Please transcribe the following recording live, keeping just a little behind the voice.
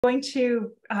Going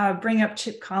to bring up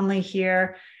Chip Conley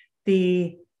here,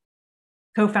 the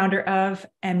co-founder of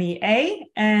MEA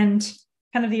and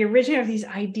kind of the originator of these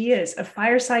ideas of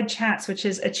Fireside Chats, which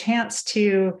is a chance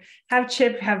to have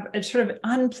Chip have a sort of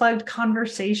unplugged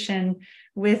conversation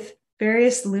with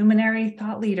various luminary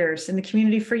thought leaders in the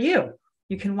community for you.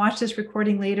 You can watch this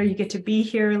recording later. You get to be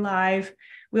here live.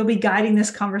 We'll be guiding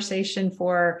this conversation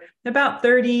for about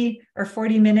 30 or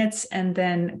 40 minutes, and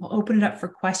then we'll open it up for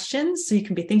questions. So you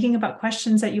can be thinking about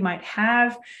questions that you might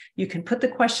have. You can put the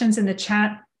questions in the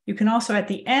chat. You can also, at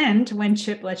the end, when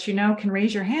Chip lets you know, can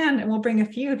raise your hand, and we'll bring a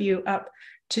few of you up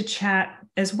to chat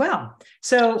as well.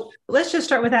 So let's just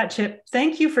start with that, Chip.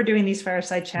 Thank you for doing these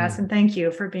Fireside Chats, and thank you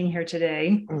for being here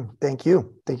today. Thank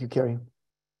you. Thank you, Carrie.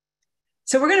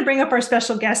 So we're going to bring up our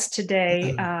special guest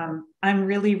today. I'm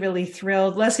really, really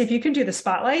thrilled. Leslie, if you can do the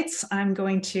spotlights, I'm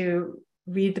going to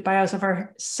read the bios of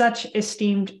our such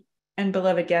esteemed and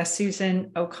beloved guest.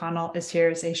 Susan O'Connell is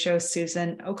here. Zesho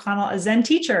Susan O'Connell, a Zen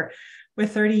teacher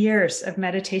with 30 years of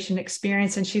meditation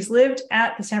experience. And she's lived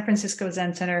at the San Francisco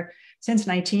Zen Center since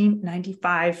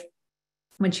 1995,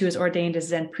 when she was ordained as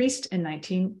Zen priest in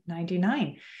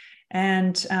 1999,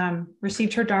 and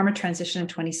received her Dharma transition in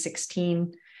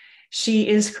 2016. She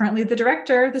is currently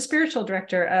the spiritual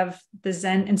director of the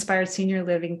Zen Inspired Senior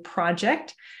Living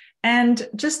Project, and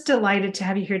just delighted to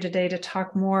have you here today to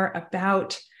talk more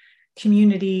about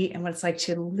community and what it's like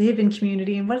to live in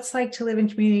community and what it's like to live in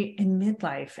community in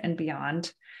midlife and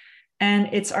beyond. And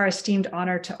it's our esteemed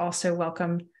honor to also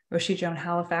welcome Roshi Joan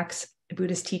Halifax, a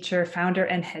Buddhist teacher, founder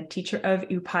and head teacher of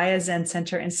Upaya Zen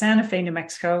Center in Santa Fe, New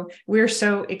Mexico. We're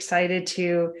so excited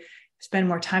to spend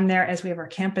more time there as we have our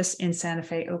campus in Santa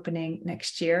Fe opening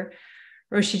next year.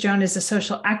 Roshi Joan is a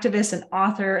social activist and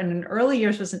author, and in early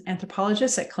years was an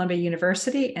anthropologist at Columbia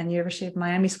University and University of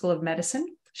Miami School of Medicine.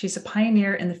 She's a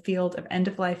pioneer in the field of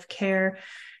end-of-life care,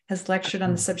 has lectured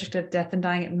on the subject of death and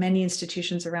dying at many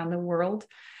institutions around the world.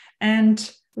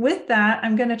 And with that,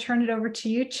 I'm going to turn it over to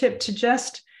you, Chip, to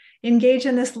just engage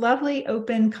in this lovely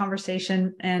open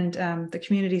conversation. And the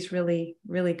community is really,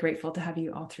 really grateful to have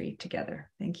you all three together.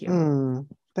 Thank you.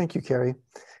 Thank you, Carrie.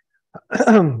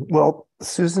 Well,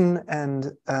 Susan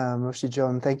and Roshi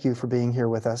Joan, thank you for being here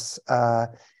with us.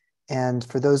 And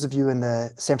for those of you in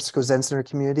the San Francisco Zen Center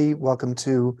community, welcome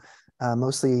to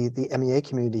mostly the MEA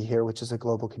community here, which is a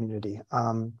global community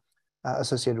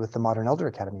associated with the Modern Elder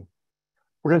Academy.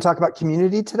 We're going to talk about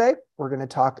community today. We're going to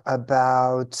talk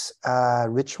about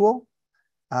ritual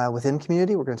within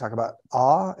community. We're going to talk about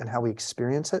awe and how we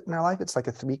experience it in our life. It's like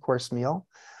a 3-course meal.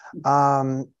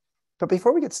 But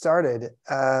before we get started,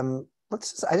 I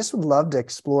just would love to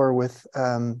explore with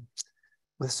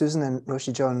Susan and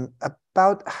Roshi Joan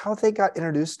about how they got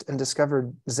introduced and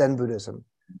discovered Zen Buddhism.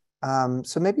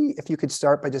 So maybe if you could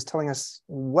start by just telling us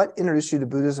what introduced you to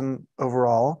Buddhism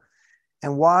overall,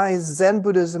 and why Zen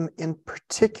Buddhism in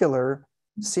particular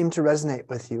seemed to resonate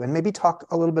with you, and maybe talk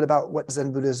a little bit about what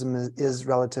Zen Buddhism is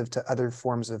relative to other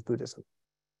forms of Buddhism.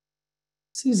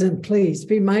 Susan, please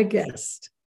be my guest.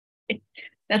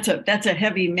 That's a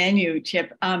heavy menu,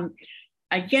 Chip.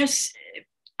 I guess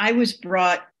I was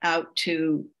brought out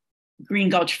to Green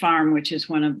Gulch Farm, which is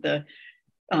one of the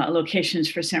locations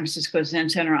for San Francisco Zen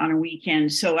Center, on a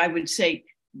weekend. So I would say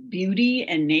beauty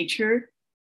and nature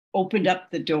opened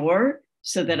up the door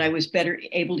so that I was better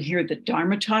able to hear the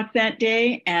Dharma talk that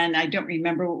day. And I don't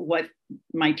remember what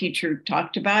my teacher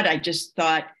talked about. I just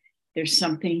thought, there's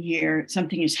something here,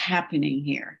 something is happening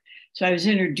here. So I was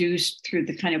introduced through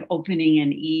the kind of opening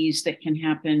and ease that can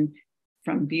happen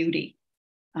from beauty.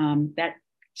 That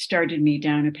started me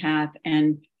down a path.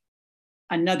 And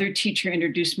another teacher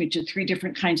introduced me to 3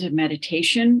 different kinds of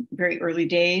meditation, very early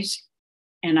days.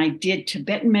 And I did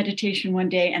Tibetan meditation one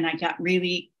day, and I got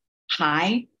really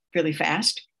high really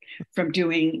fast from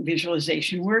doing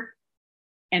visualization work.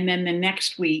 And then the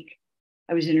next week,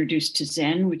 I was introduced to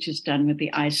Zen, which is done with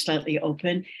the eyes slightly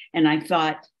open. And I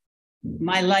thought,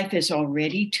 my life is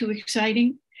already too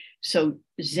exciting. So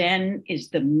Zen is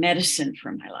the medicine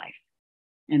for my life.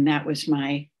 And that was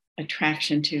my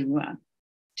attraction to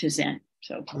Zen.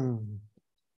 So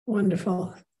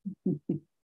Wonderful.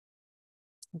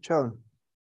 Joan.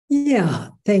 Yeah,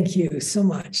 thank you so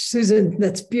much. Susan,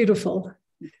 that's beautiful.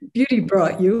 Beauty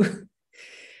brought you.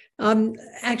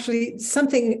 Actually,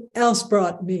 something else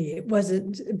brought me. It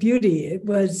wasn't beauty. It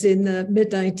was in the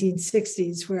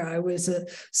mid-1960s, where I was a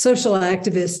social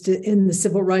activist in the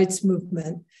civil rights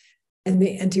movement and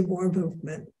the anti-war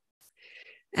movement.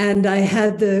 And I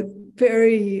had the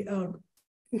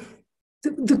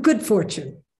good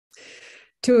fortune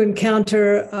to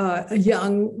encounter a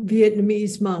young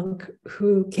Vietnamese monk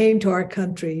who came to our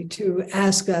country to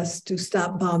ask us to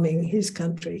stop bombing his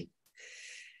country.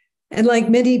 And like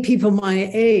many people my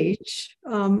age,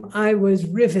 I was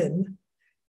riven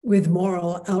with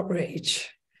moral outrage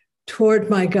toward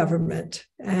my government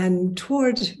and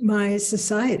toward my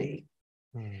society.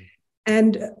 Mm.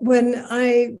 And when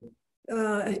I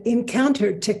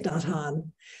encountered Thich Nhat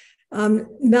Hanh,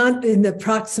 not in the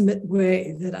proximate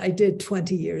way that I did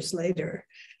 20 years later,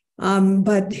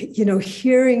 but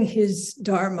hearing his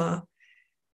Dharma,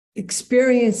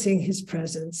 experiencing his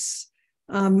presence,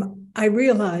 I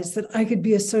realized that I could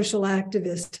be a social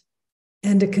activist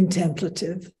and a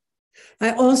contemplative.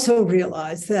 I also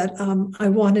realized that I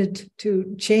wanted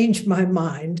to change my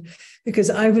mind because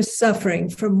I was suffering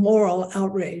from moral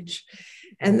outrage,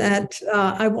 and that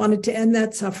I wanted to end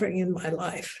that suffering in my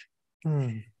life.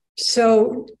 Mm.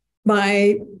 So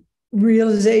my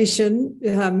realization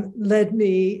led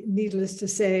me, needless to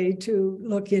say, to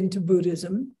look into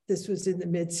Buddhism. This was in the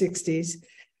mid-60s.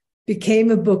 Became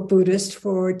a book Buddhist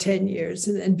for 10 years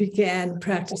and began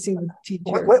practicing with a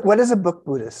teacher. What is a book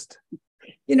Buddhist?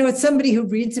 It's somebody who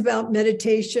reads about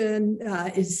meditation,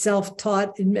 is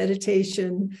self-taught in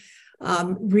meditation,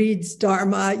 reads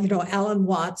Dharma. Alan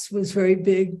Watts was very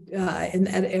big in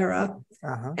that era.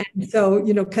 Uh-huh. And so,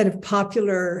 kind of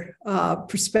popular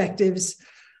perspectives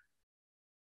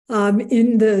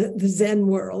in the Zen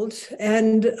world.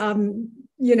 And,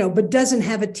 but doesn't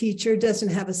have a teacher, doesn't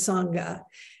have a Sangha,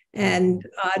 and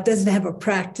doesn't have a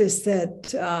practice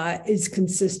that is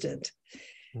consistent.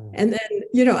 And then,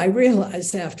 I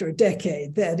realized after a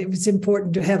decade that it was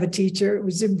important to have a teacher, it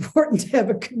was important to have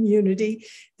a community,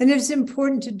 and it was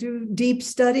important to do deep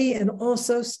study and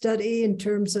also study in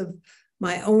terms of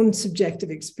my own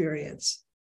subjective experience.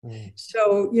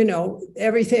 So,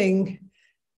 everything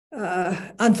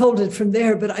unfolded from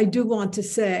there, but I do want to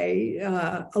say,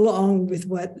 along with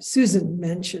what Susan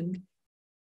mentioned,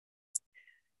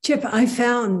 Chip, I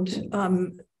found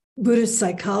Buddhist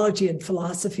psychology and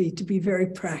philosophy to be very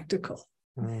practical.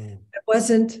 I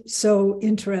wasn't so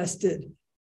interested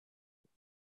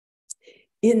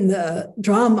in the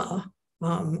drama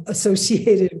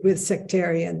associated with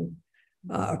sectarian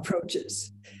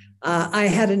approaches. I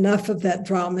had enough of that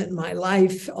drama in my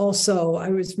life. Also, I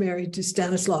was married to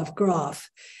Stanislav Grof.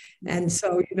 And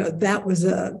so, that was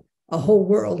a whole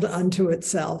world unto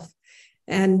itself.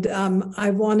 And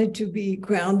I wanted to be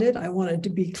grounded. I wanted to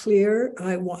be clear.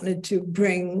 I wanted to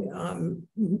bring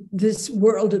this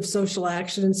world of social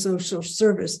action and social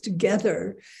service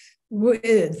together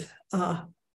with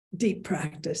deep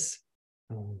practice.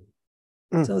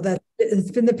 So that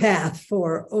it's been the path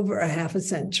for over a half a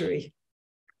century.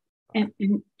 And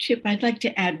Chip, I'd like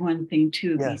to add one thing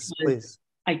too. Yes, please.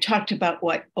 I talked about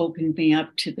what opened me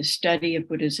up to the study of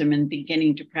Buddhism and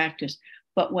beginning to practice.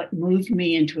 But what moved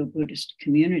me into a Buddhist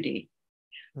community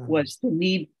was the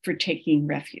need for taking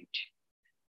refuge.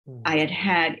 I had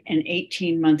had an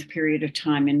 18-month period of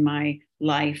time in my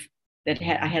life that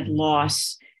I had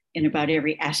loss in about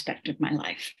every aspect of my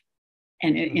life,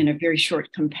 and in a very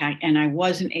short compact, and I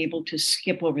wasn't able to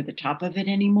skip over the top of it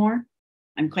anymore.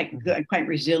 I'm quite good, I'm quite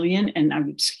resilient, and I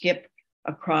would skip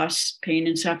across pain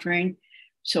and suffering.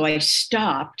 So I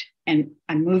stopped. And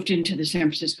I moved into the San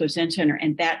Francisco Zen Center,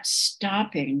 and that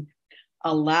stopping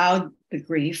allowed the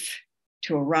grief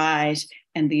to arise,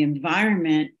 and the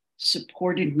environment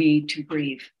supported me to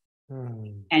grieve.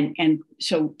 And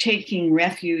so taking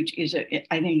refuge is,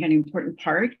 I think, an important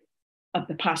part of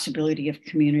the possibility of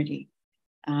community.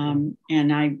 And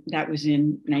that was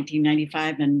in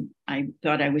 1995, and I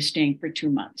thought I was staying for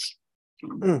 2 months.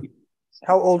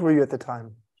 How old were you at the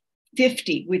time?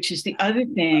 50, which is the other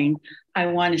thing I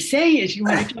want to say is you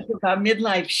want to talk about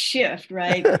midlife shift,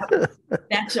 right?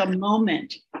 That's a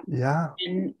moment. Yeah.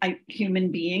 And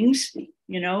human beings,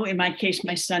 in my case,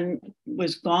 my son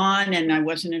was gone and I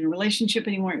wasn't in a relationship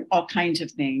anymore, all kinds of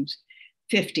things.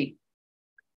 50.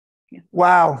 Yeah.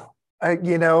 Wow.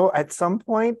 At some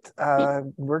point,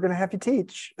 we're going to have you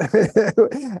teach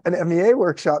an MEA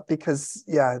workshop because,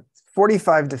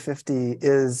 45 to 50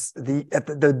 is at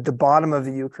the bottom of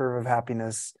the U curve of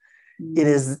happiness. It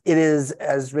is,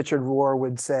 as Richard Rohr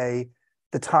would say,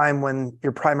 the time when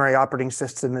your primary operating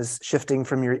system is shifting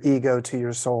from your ego to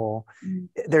your soul.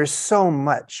 There's so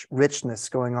much richness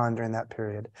going on during that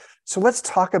period. So let's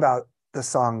talk about the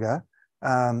Sangha,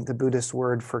 the Buddhist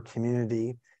word for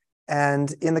community,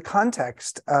 and in the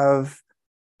context of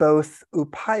both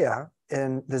upaya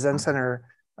in the Zen Center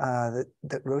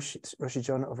that Roshi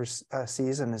Joan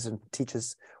oversees and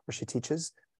teaches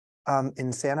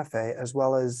in Santa Fe, as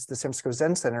well as the San Francisco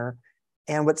Zen Center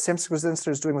and what San Francisco Zen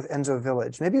Center is doing with Enzo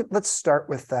Village. Maybe let's start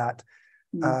with that.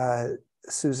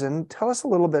 Susan, tell us a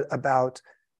little bit about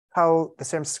how the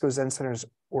San Francisco Zen Center is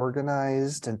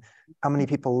organized and how many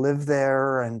people live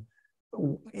there, and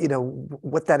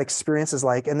what that experience is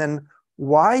like, and then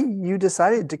why you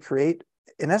decided to create,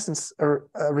 in essence,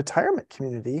 a retirement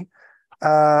community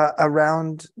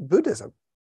around Buddhism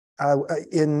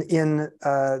in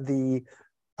the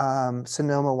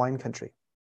Sonoma wine country.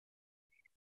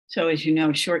 So as you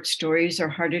know, short stories are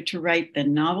harder to write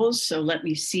than novels. So let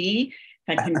me see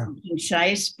if I can be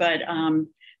concise. But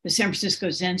the San Francisco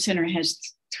Zen Center has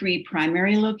 3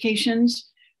 primary locations.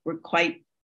 We're quite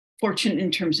fortunate in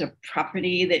terms of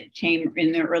property that came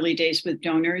in the early days with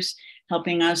donors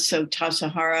helping us. So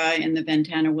Tassajara in the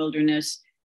Ventana Wilderness,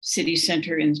 City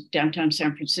Center in downtown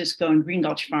San Francisco, and Green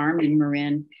Gulch Farm in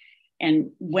Marin.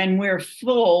 And when we're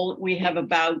full, we have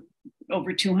about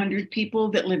over 200 people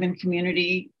that live in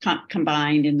community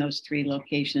combined in those 3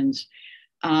 locations.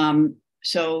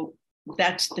 So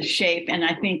that's the shape. And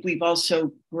I think we've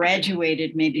also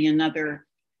graduated maybe another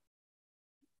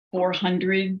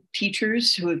 400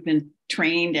 teachers who have been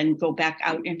trained and go back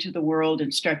out into the world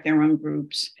and start their own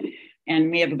groups.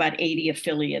 And we have about 80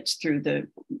 affiliates through the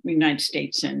United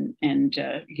States and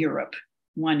Europe,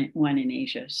 one in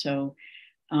Asia. So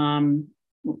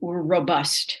we're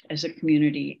robust as a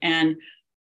community.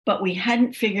 But we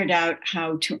hadn't figured out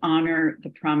how to honor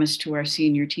the promise to our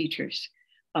senior teachers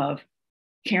of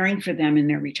caring for them in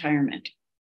their retirement.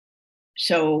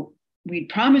 So we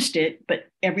promised it, but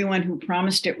everyone who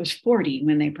promised it was 40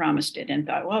 when they promised it and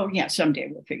thought, well, yeah, someday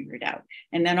we'll figure it out.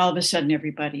 And then all of a sudden,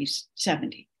 everybody's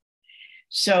 70.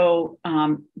 So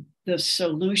the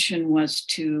solution was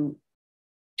to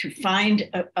find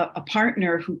a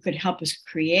partner who could help us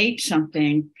create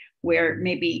something where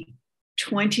maybe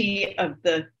 20 of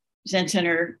the Zen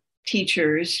Center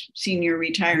teachers, senior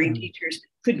retiring teachers,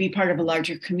 could be part of a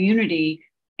larger community,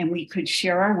 and we could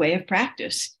share our way of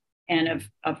practice and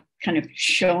of kind of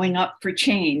showing up for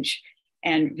change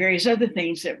and various other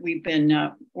things that we've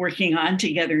been working on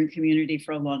together in community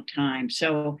for a long time.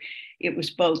 So it was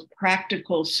both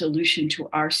practical solution to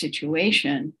our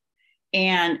situation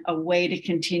and a way to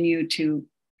continue to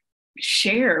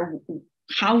share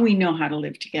how we know how to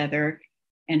live together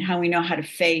and how we know how to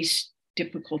face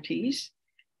difficulties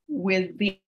with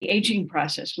the aging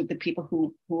process, with the people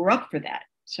who are up for that.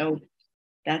 So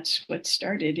that's what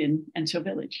started in Enzo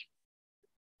Village.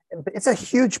 It's a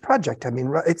huge project. I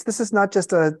mean, this is not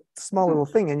just a small little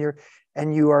thing, and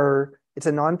it's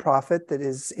a nonprofit that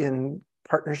is in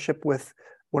partnership with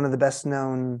one of the best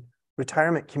known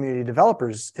retirement community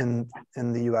developers in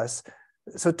the US.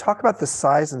 So talk about the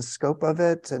size and scope of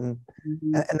it, and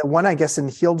the one, I guess, in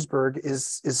Healdsburg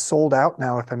is sold out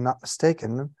now, if I'm not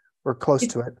mistaken, or close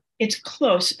to it. It's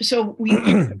close. So we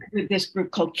partnered with this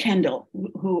group called Kendall,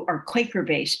 who are Quaker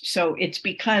based. So it's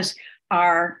because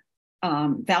our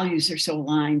values are so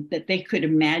aligned that they could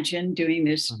imagine doing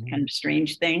this kind of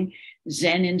strange thing,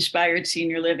 Zen inspired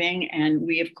senior living. And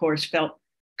we, of course, felt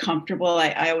comfortable.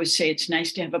 I always say it's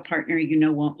nice to have a partner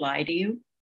won't lie to you.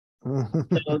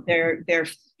 So they're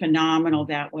phenomenal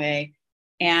that way.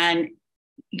 And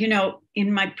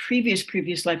in my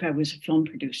previous life, I was a film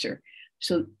producer.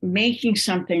 So making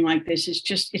something like this is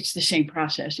it's the same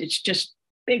process. It's just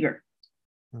bigger.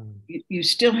 You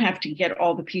still have to get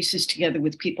all the pieces together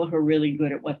with people who are really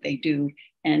good at what they do.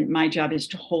 And my job is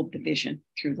to hold the vision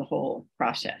through the whole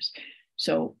process.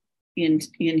 So in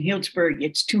Healdsburg,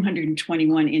 it's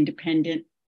 221 independent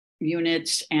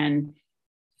units and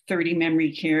 30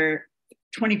 memory care,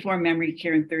 24 memory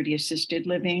care and 30 assisted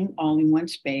living, all in one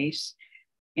space.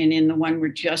 And in the one we're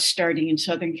just starting in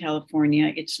Southern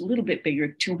California, it's a little bit bigger,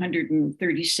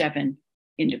 237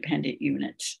 independent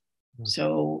units.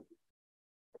 So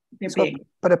they're big.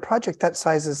 But a project that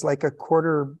size is like a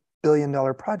 $250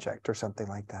 million project or something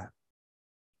like that.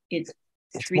 It's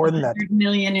more than that. 300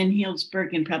 million in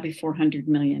Healdsburg and probably 400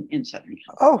 million in Southern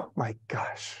California. Oh my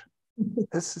gosh.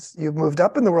 You've moved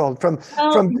up in the world from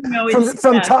Tassajara,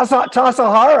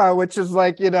 which is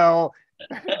like,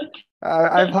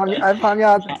 I've hung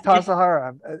out at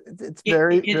Tassajara. It's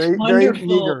very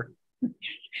meager.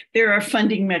 There are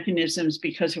funding mechanisms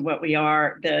because of what we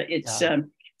are. It's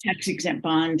tax exempt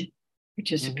bond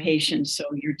participation. So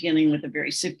you're dealing with a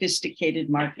very sophisticated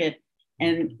market.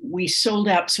 And we sold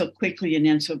out so quickly in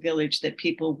Enzo Village that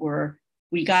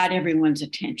we got everyone's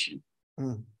attention.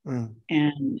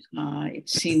 And it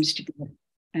seems to be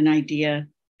an idea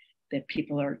that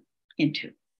people are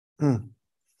into.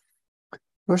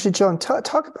 Roshi Joan,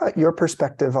 talk about your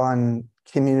perspective on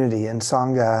community and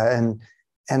Sangha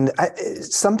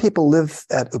some people live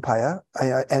at Upaya,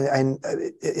 and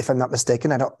if I'm not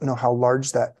mistaken, I don't know how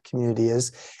large that community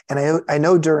is. And I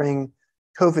know during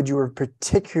COVID, you were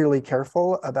particularly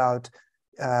careful about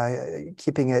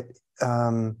keeping it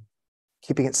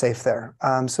safe there.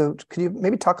 So could you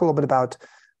maybe talk a little bit about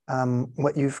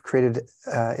what you've created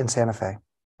in Santa Fe,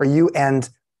 or you and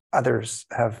others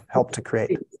have helped to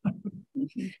create?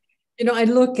 You know, I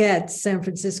look at San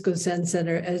Francisco Zen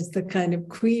Center as the kind of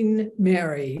Queen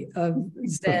Mary of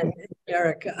Zen in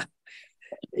America.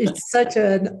 It's such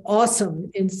an awesome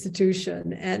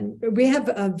institution. And we have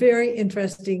a very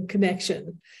interesting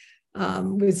connection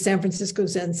with San Francisco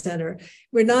Zen Center.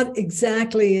 We're not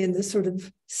exactly in the sort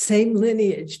of same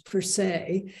lineage per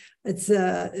se. It's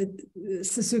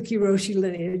Suzuki Roshi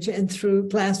lineage, and through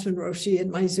Glassman Roshi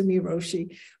and Maizumi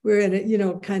Roshi, we're in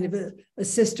a, kind of a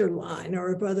sister line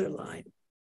or a brother line.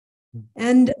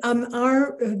 And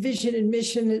our vision and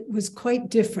mission was quite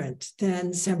different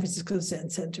than San Francisco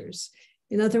Zen Center's.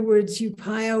 In other words,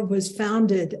 Upaya was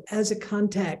founded as a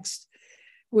context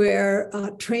where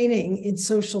training in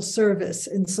social service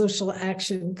and social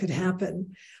action could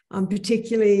happen,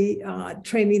 particularly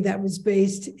training that was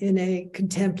based in a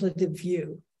contemplative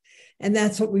view. And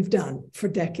that's what we've done for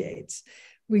decades.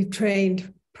 We've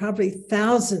trained probably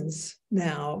thousands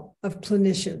now of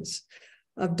clinicians,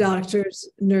 of doctors,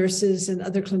 nurses, and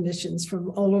other clinicians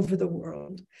from all over the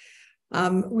world.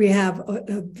 We have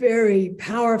a very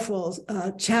powerful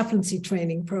chaplaincy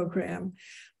training program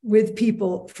with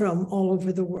people from all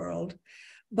over the world.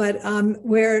 But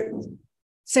where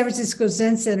San Francisco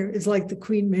Zen Center is like the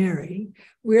Queen Mary,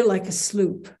 we're like a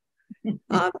sloop.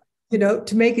 To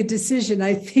make a decision,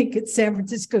 I think at San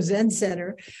Francisco Zen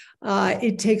Center,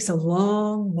 it takes a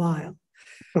long while.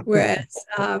 Whereas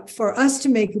for us to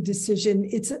make a decision,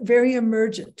 it's very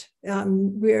emergent.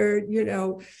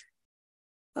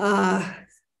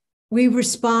 We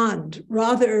respond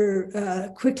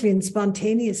rather quickly and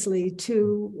spontaneously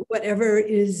to whatever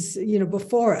is,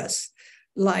 before us.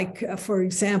 Like, for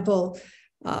example,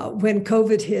 when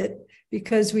COVID hit,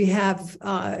 because we have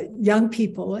young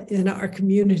people in our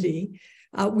community,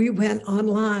 we went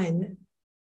online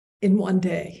in one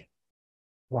day.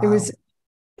 Wow.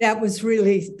 That was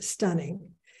really stunning.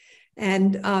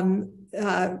 And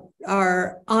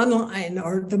our online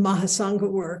or the Mahasangha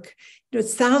work,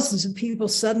 thousands of people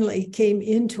suddenly came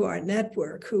into our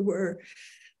network who were,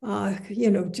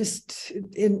 just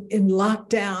in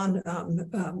lockdown,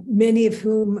 many of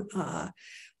whom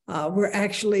were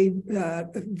actually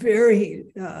very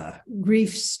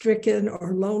grief-stricken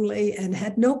or lonely and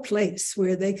had no place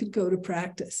where they could go to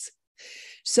practice.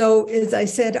 So, as I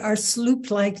said, our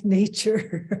sloop-like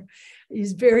nature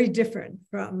is very different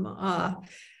from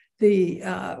the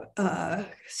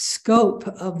scope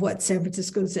of what San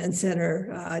Francisco Zen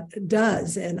Center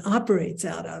does and operates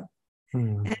out of.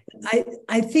 And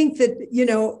I think that,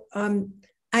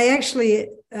 I actually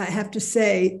have to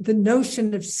say the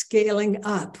notion of scaling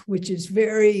up, which is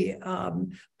very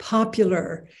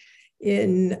popular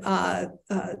in the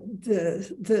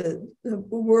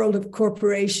world of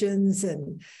corporations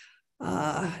and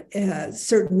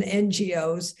certain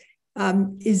NGOs,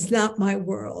 is not my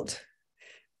world.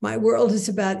 My world is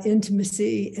about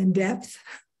intimacy and depth.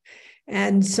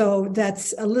 And so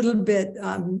that's a little bit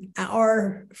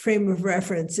our frame of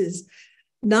reference is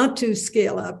not to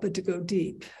scale up, but to go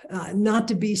deep, not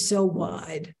to be so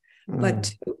wide, but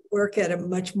to work at a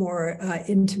much more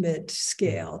intimate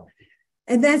scale.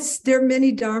 And there are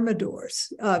many Dharma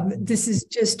doors. This is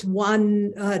just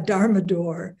one Dharma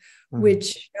door,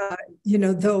 which,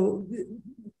 though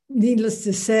needless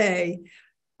to say,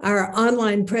 our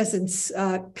online presence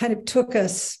kind of took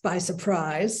us by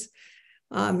surprise.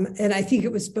 And I think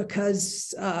it was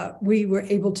because we were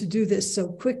able to do this so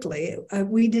quickly.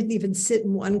 We didn't even sit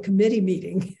in one committee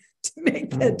meeting to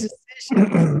make that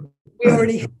decision. We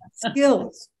already had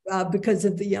skills because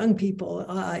of the young people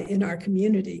in our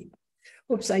community.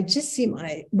 Oops, I just see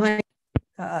my mic.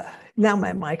 Now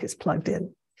my mic is plugged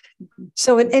in.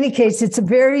 So in any case, it's a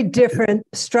very different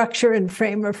structure and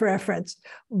frame of reference.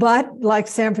 But like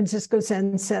San Francisco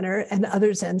Zen Center and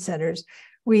other Zen centers,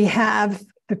 we have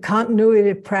the continuity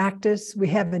of practice. We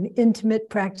have an intimate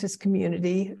practice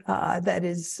community that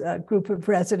is a group of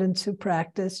residents who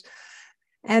practice.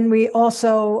 And we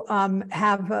also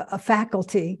have a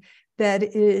faculty that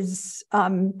is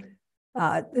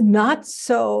not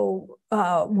so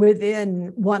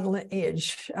within one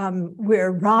lineage.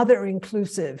 We're rather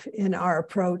inclusive in our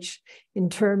approach in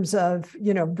terms of,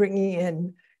 bringing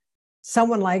in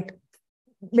someone like,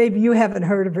 maybe you haven't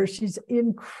heard of her, she's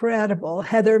incredible,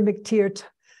 Heather McTeer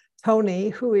Tony,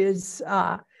 who is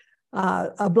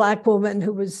a Black woman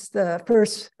who was the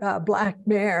first Black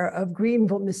mayor of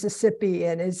Greenville, Mississippi,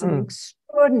 and is an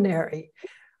extraordinary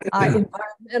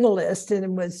environmentalist,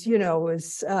 and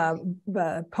was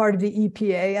part of the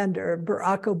EPA under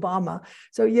Barack Obama.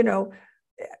 So,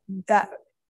 that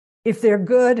if they're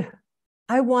good,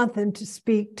 I want them to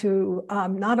speak to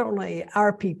not only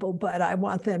our people, but I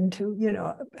want them to,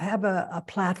 have a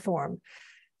platform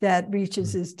that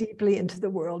reaches as deeply into the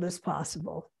world as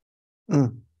possible.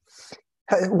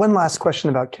 One last question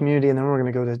about community, and then we're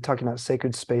going to go to talking about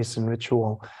sacred space and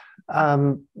ritual.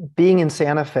 Being in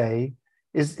Santa Fe,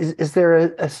 is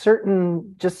there a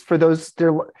certain, just for those,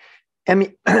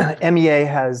 MEA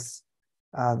has,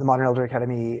 the Modern Elder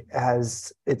Academy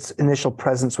has, its initial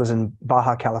presence was in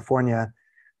Baja California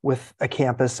with a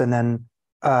campus, and then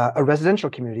a residential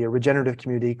community, a regenerative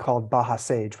community called Baja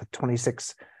Sage, with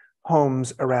 26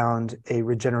 homes around a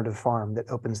regenerative farm that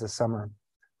opens this summer.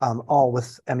 All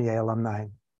with MEA alumni.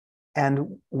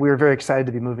 And we're very excited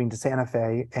to be moving to Santa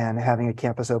Fe and having a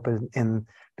campus open in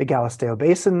the Galisteo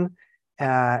Basin,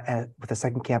 with a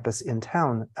second campus in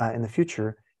town in the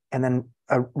future, and then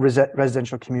a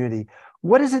residential community.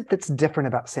 What is it that's different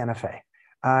about Santa Fe?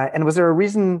 And was there a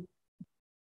reason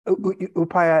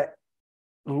Upaya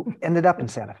ended up in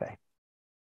Santa Fe?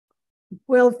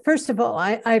 Well, first of all,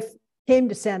 I came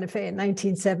to Santa Fe in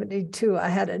 1972. I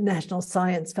had a National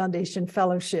Science Foundation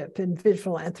fellowship in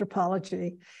visual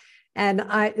anthropology. And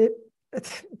the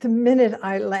minute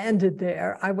I landed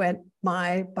there, I went,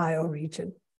 my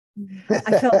bioregion.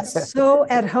 I felt so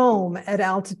at home at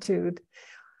altitude.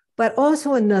 But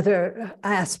also another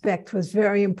aspect was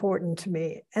very important to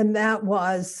me, and that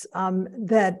was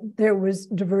that there was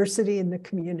diversity in the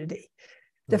community.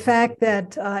 The fact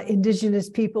that Indigenous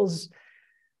peoples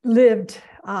lived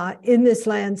in this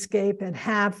landscape and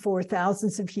have for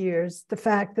thousands of years, the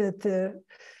fact that the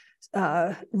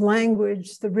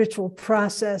language, the ritual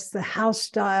process, the house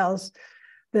styles,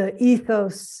 the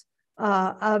ethos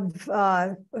of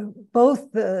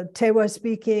both the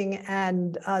Tewa-speaking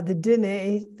and the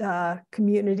Diné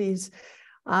communities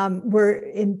were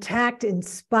intact in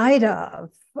spite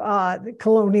of the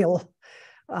colonial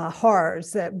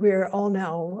horrors that we're all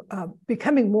now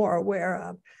becoming more aware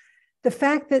of. The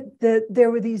fact that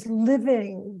there were these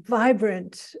living,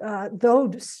 vibrant, though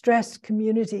distressed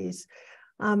communities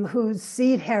whose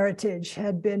seed heritage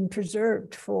had been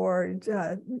preserved for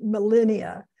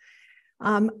millennia.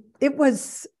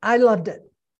 I loved it.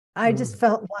 I just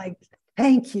felt like,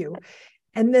 thank you.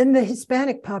 And then the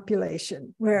Hispanic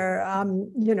population, where,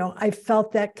 I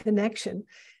felt that connection,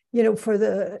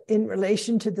 in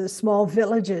relation to the small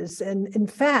villages. And in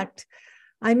fact,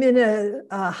 I'm in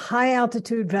a high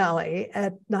altitude valley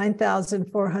at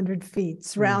 9,400 feet,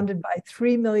 surrounded by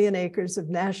 3 million acres of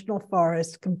national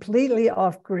forest, completely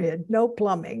off grid, no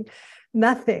plumbing,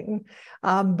 nothing,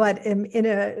 but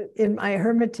in my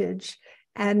hermitage.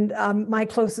 And my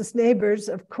closest neighbors,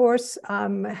 of course,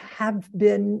 have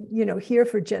been, here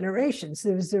for generations.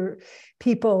 There's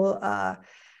people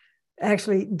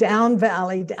actually down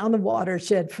valley, down the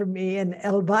watershed from me in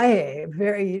El Valle, a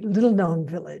very little known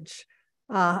village.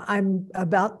 I'm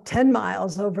about 10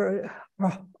 miles over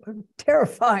a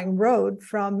terrifying road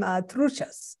from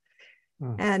Truchas.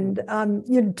 And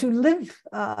to live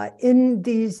in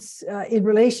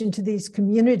relation to these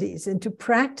communities and to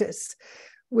practice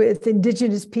with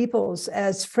Indigenous peoples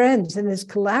as friends and as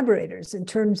collaborators in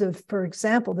terms of, for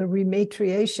example, the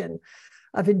rematriation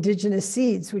of Indigenous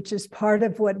seeds, which is part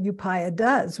of what Upaya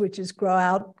does, which is grow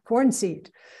out corn seed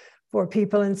for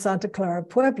people in Santa Clara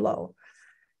Pueblo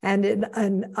and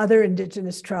in other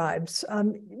Indigenous tribes,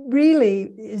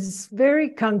 really is very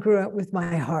congruent with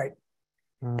my heart.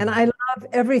 And I love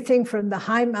everything from the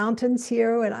high mountains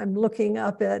here, and I'm looking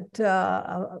up at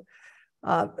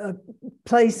a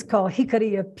place called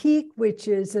Jicarilla Peak, which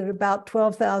is at about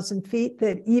 12,000 feet,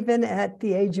 that even at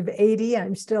the age of 80,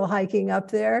 I'm still hiking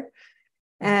up there.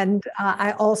 And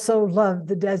I also love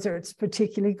the deserts,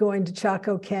 particularly going to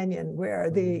Chaco Canyon, where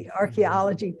the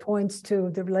archaeology points to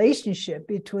the relationship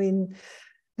between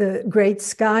the great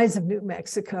skies of New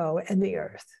Mexico and the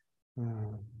earth.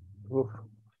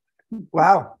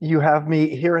 Wow, you have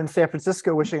me here in San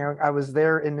Francisco wishing I was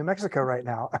there in New Mexico right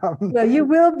now. Well, you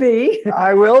will be.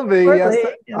 I will be, yes,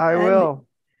 I will.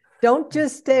 Don't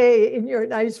just stay in your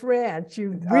nice ranch.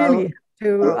 You really have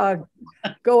to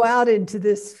go out into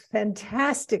this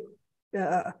fantastic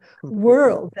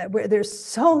world where there's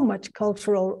so much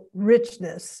cultural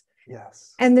richness.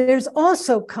 Yes. And there's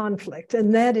also conflict,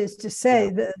 and that is to say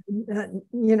that,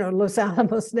 Los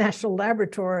Alamos National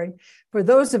Laboratory, for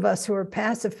those of us who are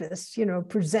pacifists,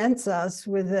 presents us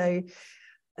with a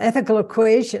ethical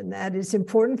equation that is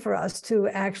important for us to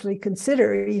actually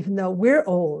consider, even though we're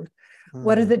old.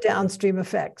 What are the downstream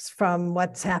effects from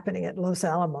what's happening at Los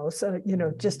Alamos,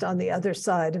 just on the other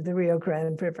side of the Rio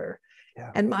Grande River?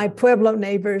 Yeah. And my Pueblo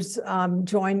neighbors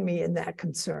joined me in that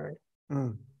concern.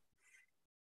 Mm.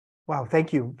 Wow,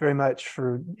 thank you very much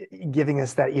for giving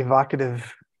us that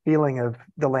evocative feeling of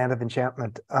the land of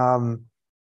enchantment.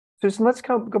 Susan, let's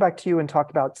go back to you and talk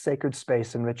about sacred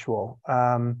space and ritual.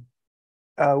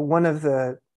 One of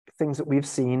the things that we've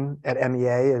seen at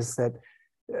MEA is that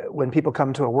when people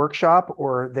come to a workshop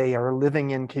or they are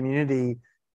living in community,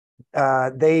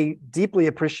 they deeply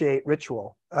appreciate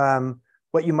ritual,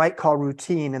 what you might call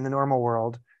routine in the normal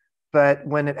world. But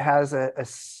when it has a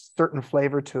certain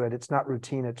flavor to it, it's not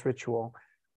routine, it's ritual.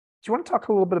 Do you want to talk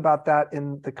a little bit about that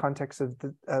in the context of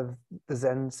the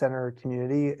Zen Center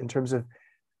community in terms of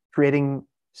creating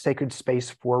sacred space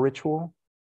for ritual?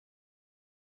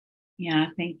 Yeah,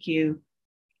 thank you.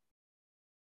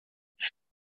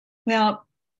 Well,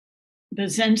 the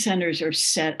Zen centers are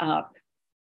set up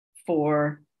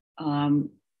for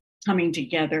coming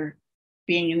together,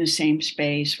 being in the same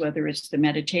space, whether it's the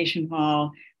meditation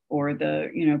hall or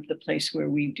the place where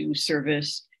we do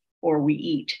service or we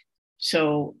eat.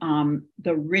 So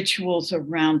the rituals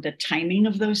around the timing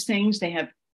of those things, they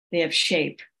have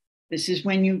shape. This is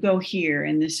when you go here,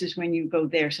 and this is when you go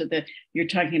there. So that you're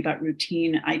talking about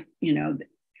routine.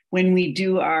 When we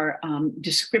do our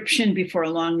description before a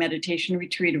long meditation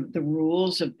retreat of the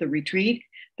rules of the retreat,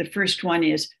 the first one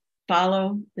is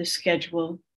follow the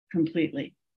schedule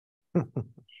completely.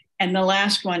 And the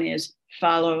last one is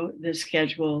follow the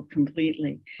schedule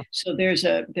completely. So there's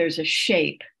a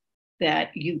shape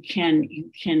that you can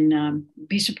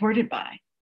be supported by.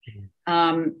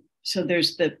 So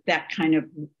there's that kind of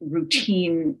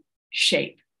routine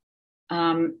shape.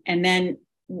 And then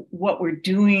what we're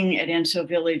doing at Enso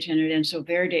Village and at Enso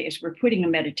Verde is we're putting a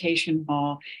meditation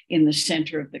hall in the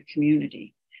center of the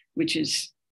community, which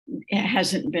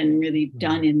hasn't been really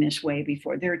done in this way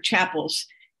before. There are chapels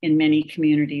in many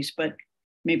communities, but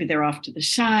maybe they're off to the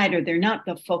side or they're not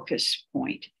the focus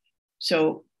point.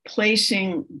 So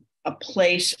placing a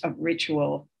place of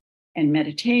ritual and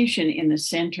meditation in the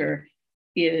center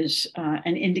is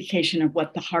an indication of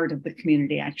what the heart of the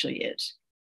community actually is,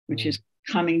 which is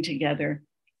coming together,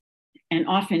 and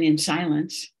often in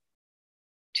silence,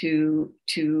 to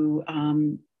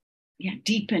deepen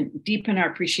our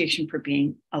appreciation for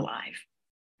being alive.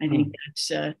 I think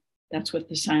that's what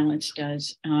the silence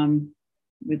does,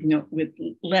 with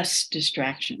less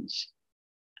distractions.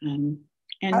 And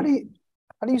how do you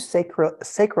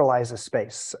sacralize a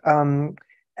space? I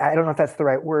don't know if that's the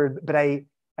right word, but I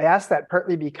asked that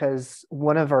partly because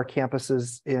one of our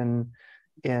campuses in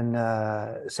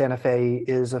Santa Fe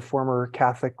is a former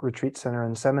Catholic retreat center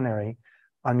and seminary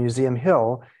on Museum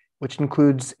Hill, which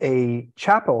includes a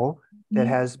chapel that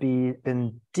has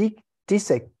been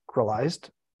desacralized.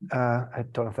 I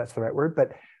don't know if that's the right word,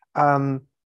 but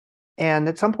and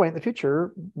at some point in the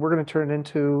future, we're going to turn it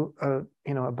into a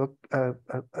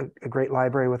great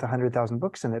library with 100,000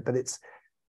 books in it. But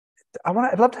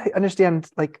I'd love to understand,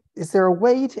 is there a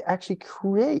way to actually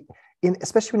create,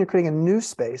 especially when you're creating a new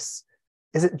space,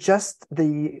 is it just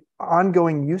the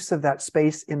ongoing use of that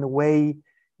space in the way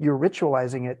you're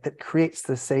ritualizing it that creates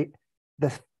the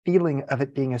feeling of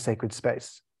it being a sacred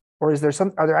space? Or are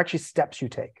there actually steps you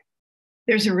take?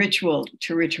 There's a ritual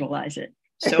to ritualize it.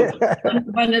 So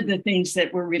one of the things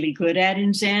that we're really good at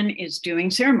in Zen is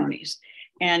doing ceremonies.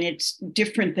 And it's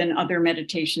different than other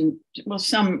meditation. Well,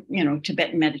 some,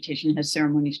 Tibetan meditation has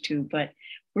ceremonies too, but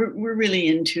we're really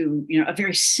into, a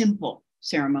very simple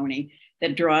ceremony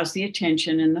that draws the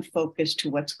attention and the focus to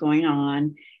what's going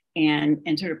on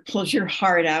and sort of pulls your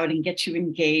heart out and gets you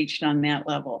engaged on that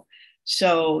level.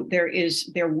 So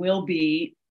there will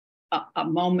be a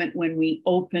moment when we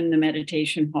open the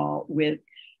meditation hall with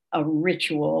a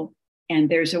ritual, and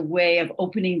there's a way of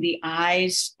opening the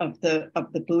eyes of the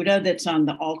Buddha that's on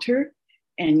the altar,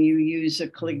 and you use a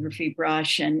calligraphy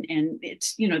brush, and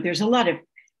it's, there's a lot of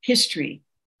history,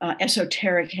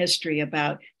 esoteric history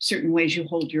about certain ways you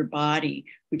hold your body,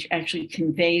 which actually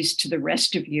conveys to the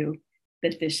rest of you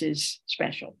that this is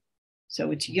special.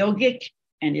 So it's yogic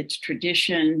and it's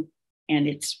tradition, and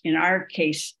it's, in our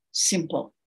case,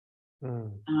 simple.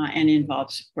 And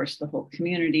involves, of course, the whole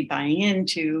community buying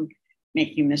into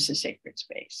making this a sacred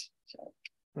space. So,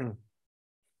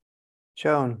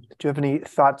 Joan, do you have any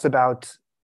thoughts about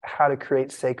how to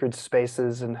create sacred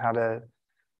spaces and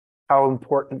how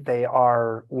important they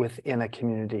are within a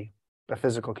community, a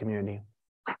physical community?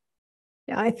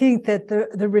 Yeah, I think that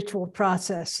the ritual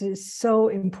process is so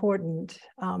important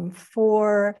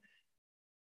for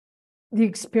the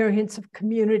experience of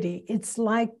community. It's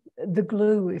like the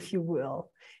glue, if you will.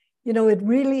 You know, it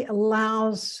really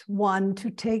allows one to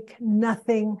take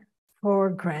nothing for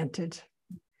granted.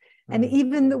 And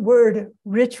even the word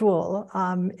ritual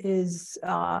is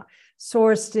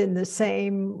sourced in the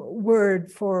same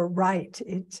word for rite.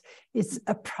 It's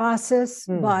a process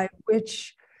by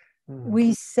which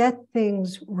we set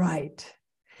things right.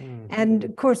 And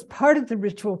of course, part of the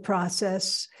ritual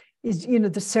process is, you know,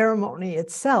 the ceremony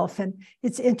itself. And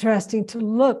it's interesting to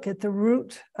look at the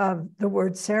root of the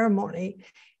word ceremony.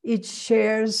 It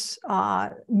shares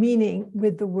meaning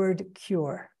with the word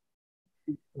cure.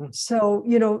 So,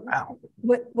 you know,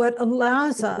 what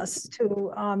allows us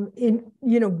to,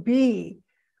 be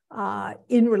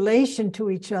in relation to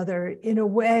each other in a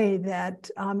way that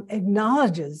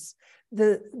acknowledges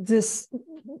this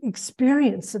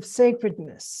experience of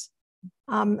sacredness,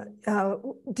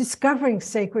 discovering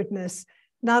sacredness,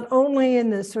 not only in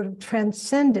the sort of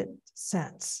transcendent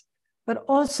sense, but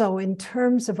also in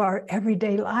terms of our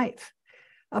everyday life,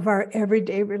 of our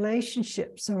everyday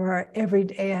relationships, of our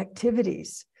everyday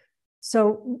activities.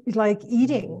 So like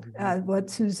eating, what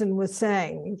Susan was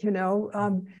saying, you know,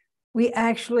 we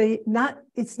actually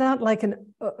it's not like an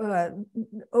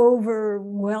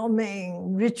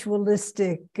overwhelming,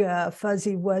 ritualistic,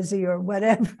 fuzzy wuzzy or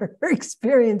whatever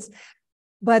experience,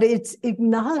 but it's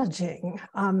acknowledging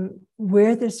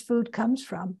where this food comes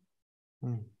from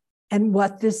and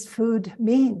what this food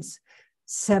means.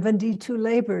 72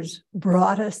 labors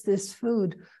brought us this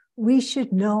food. We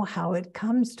should know how it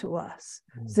comes to us.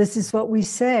 This is what we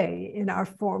say in our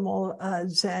formal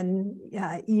Zen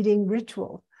eating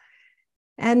ritual.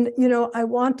 And, you know, I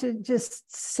want to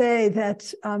just say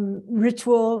that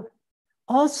ritual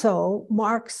also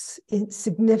marks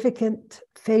significant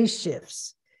phase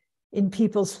shifts in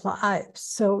people's lives.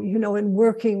 So, you know, in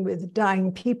working with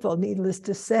dying people, needless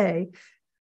to say,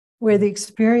 where the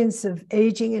experience of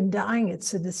aging and dying,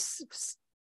 it's this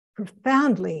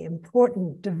profoundly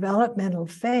important developmental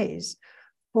phase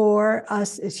for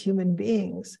us as human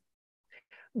beings.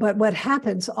 But what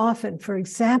happens often, for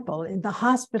example, in the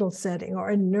hospital setting or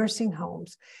in nursing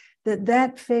homes,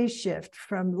 that phase shift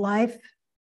from life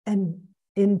and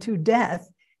into death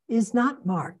is not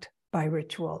marked by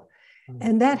ritual.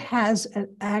 And that has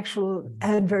an actual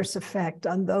adverse effect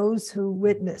on those who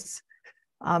witness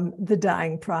the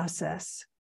dying process.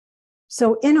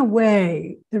 So in a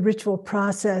way, the ritual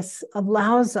process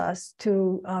allows us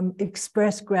to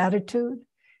express gratitude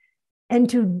and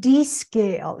to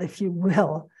descale, if you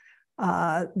will,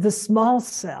 the small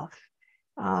self.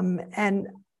 And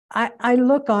I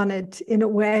look on it in a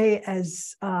way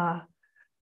as, you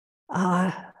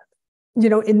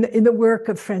know, in the work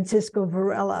of Francisco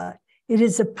Varela, it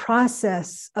is a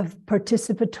process of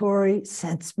participatory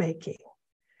sense-making.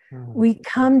 We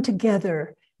come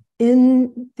together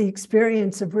in the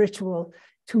experience of ritual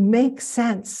to make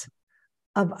sense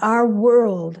of our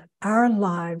world, our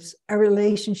lives, our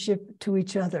relationship to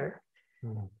each other.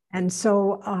 And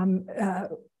so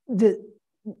the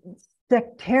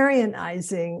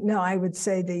sectarianizing, no, I would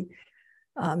say the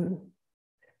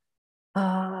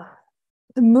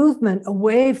movement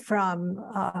away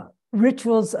from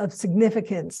rituals of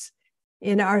significance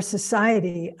in our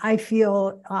society, I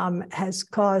feel has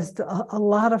caused a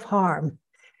lot of harm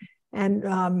and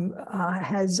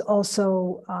has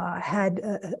also had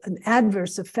an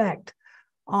adverse effect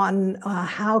on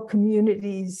how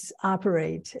communities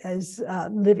operate as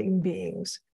living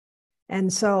beings.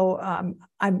 And so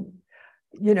I'm,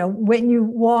 you know, when you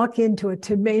walk into a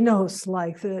temenos,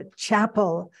 like the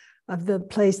chapel of the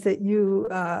place that you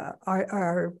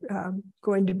are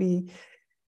going to be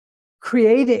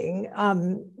creating,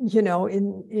 you know,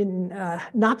 in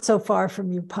not so far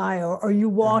from Upaya, or you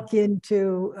walk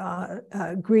into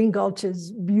Green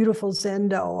Gulch's beautiful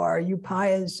Zendo or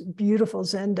Upaya's beautiful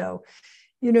Zendo,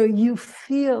 you know, you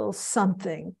feel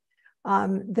something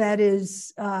that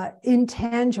is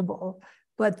intangible,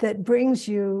 but that brings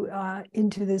you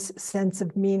into this sense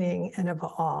of meaning and of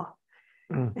awe.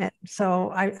 And so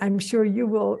I'm sure you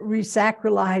will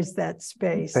resacralize that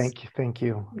space. Thank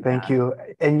you.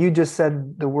 And you just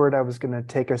said the word I was going to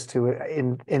take us to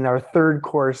in our third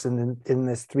course in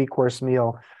this 3-course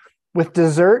meal, with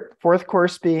dessert, 4th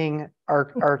course being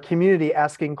our community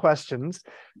asking questions.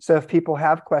 So if people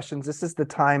have questions, this is the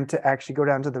time to actually go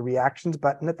down to the reactions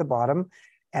button at the bottom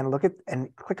and look at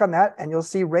and click on that, and you'll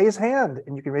see raise hand,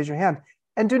 and you can raise your hand.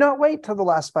 And do not wait till the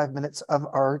last 5 minutes of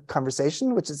our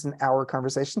conversation, which is an hour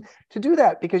conversation, to do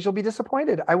that, because you'll be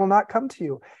disappointed. I will not come to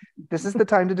you. This is the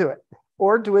time to do it,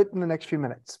 or do it in the next few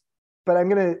minutes. But I'm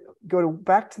going to go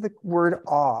back to the word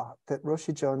awe that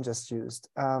Roshi Joan just used.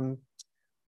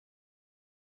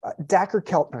 Dr.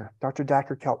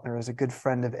 Dacher Keltner is a good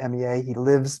friend of MEA. He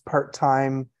lives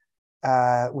part-time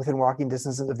within walking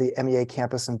distance of the MEA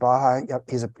campus in Baja. Yep,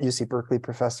 he's a UC Berkeley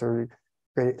professor,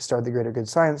 started the Greater Good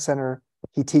Science Center.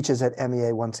 He teaches at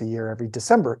MEA once a year every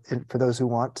December. And for those who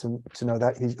want to know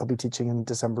that, he'll be teaching in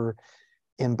December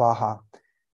in Baja.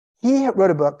 He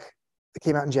wrote a book that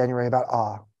came out in January about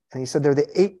awe. And he said there are the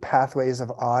 8 pathways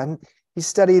of awe. And he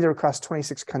studied across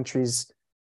 26 countries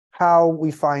how we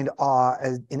find awe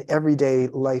in everyday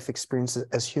life experiences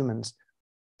as humans.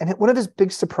 And one of his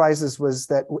big surprises was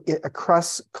that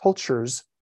across cultures,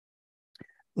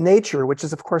 nature, which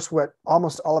is of course what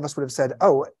almost all of us would have said,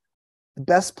 oh, the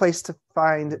best place to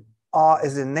find awe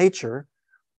is in nature,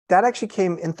 that actually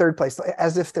came in 3rd place,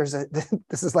 as if there's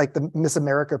this is like the Miss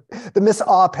America, the Miss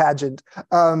Awe pageant,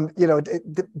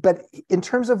 but in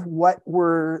terms of what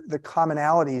were the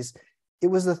commonalities, it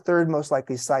was the 3rd most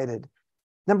likely cited.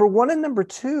 Number 1 and number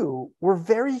 2 were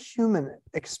very human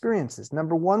experiences.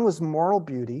 Number 1 was moral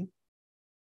beauty,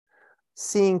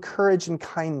 seeing courage and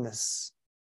kindness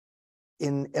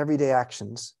in everyday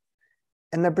actions.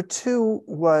 And number 2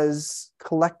 was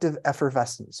collective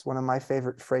effervescence, one of my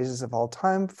favorite phrases of all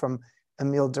time from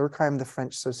Émile Durkheim, the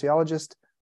French sociologist,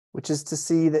 which is to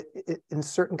see that in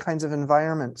certain kinds of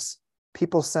environments,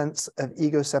 people's sense of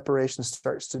ego separation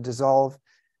starts to dissolve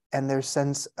and their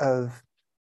sense of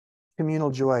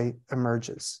communal joy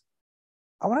emerges.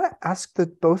 I want to ask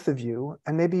both of you,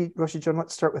 and maybe Roshi Joan,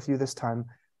 let's start with you this time,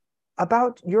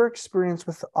 about your experience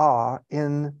with awe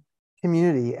in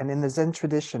community and in the Zen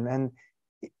tradition,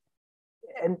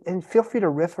 and feel free to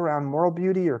riff around moral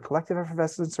beauty or collective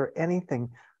effervescence or anything.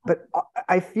 But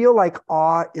I feel like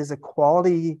awe is a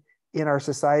quality in our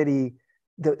society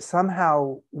that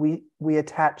somehow we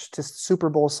attach to Super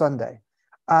Bowl Sunday.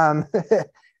 And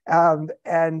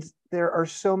there are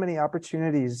so many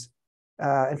opportunities.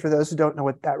 And for those who don't know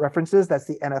what that reference is, that's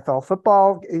the NFL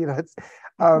football.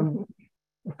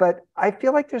 But I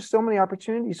feel like there's so many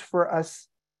opportunities for us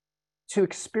to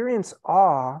experience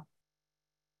awe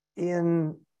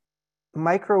in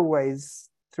micro ways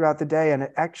throughout the day, and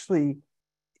it actually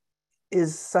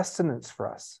is sustenance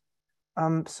for us.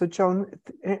 So Joan,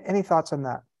 any thoughts on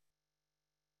that?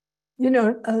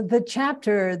 The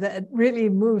chapter that really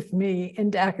moved me in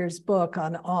Dacher's book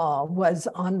on awe was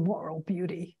on moral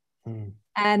beauty.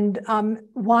 And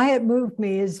why it moved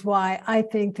me is why I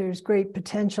think there's great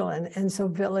potential in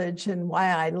Enso Village and why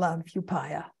I love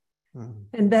Upaya.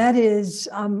 And that is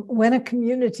when a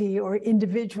community or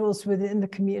individuals within the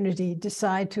community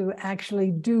decide to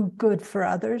actually do good for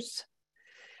others,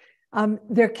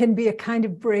 there can be a kind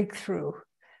of breakthrough,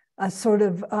 a sort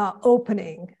of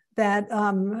opening that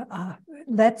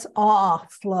lets awe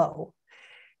flow.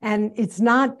 And it's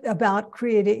not about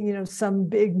creating, some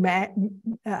big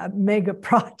mega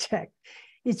project.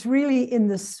 It's really in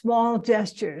the small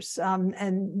gestures.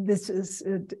 And this is,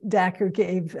 Dacher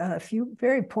gave a few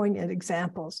very poignant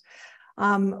examples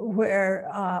where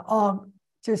awe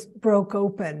just broke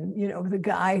open. The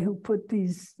guy who put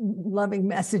these loving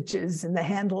messages in the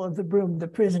handle of the broom, the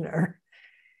prisoner,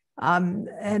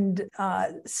 and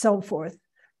so forth.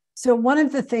 So one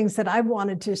of the things that I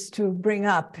wanted just to bring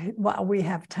up while we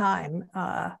have time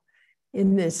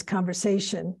in this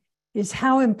conversation is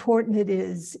how important it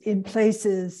is in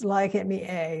places like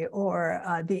MEA or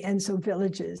the Enso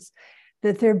villages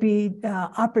that there be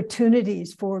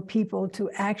opportunities for people to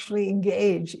actually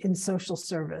engage in social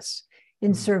service,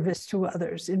 in service to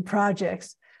others, in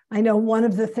projects. I know one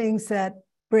of the things that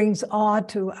brings awe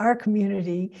to our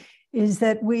community is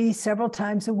that we several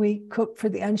times a week cook for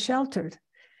the unsheltered.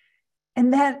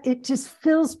 And that it just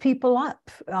fills people up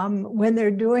when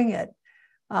they're doing it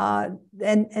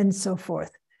and so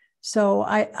forth. So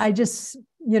I just,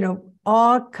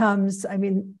 awe comes,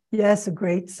 yes, a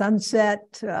great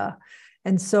sunset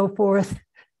and so forth,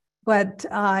 but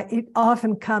it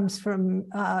often comes from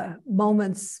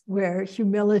moments where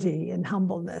humility and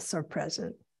humbleness are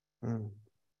present.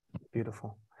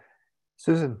 Beautiful.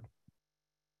 Susan.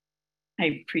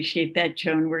 I appreciate that,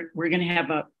 Joan. We're going to have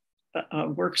a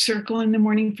work circle in the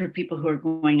morning for people who are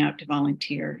going out to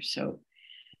volunteer. So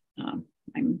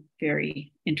I'm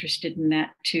very interested in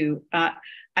that too.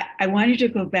 I wanted to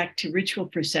go back to ritual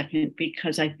for a second,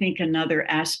 because I think another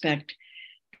aspect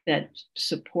that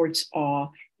supports awe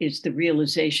is the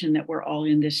realization that we're all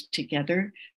in this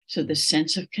together. So the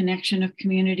sense of connection of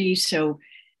community. So,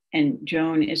 and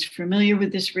Joan is familiar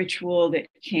with this ritual that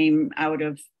came out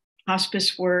of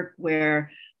hospice work, where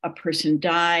a person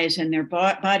dies and their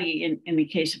body, in the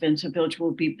case of Enso Village,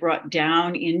 will be brought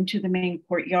down into the main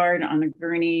courtyard on a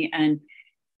gurney and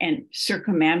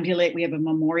circumambulate. We have a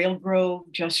memorial grove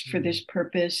just for this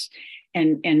purpose.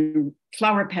 and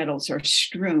flower petals are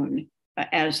strewn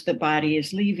as the body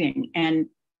is leaving. And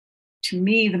to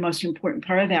me, the most important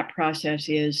part of that process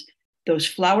is those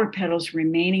flower petals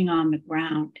remaining on the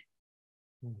ground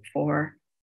for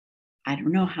I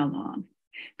don't know how long.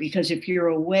 Because if you're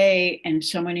away and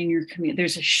someone in your community,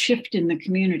 there's a shift in the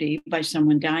community by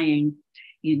someone dying,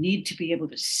 you need to be able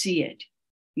to see it.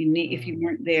 You need, if you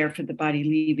weren't there for the body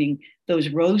leaving, those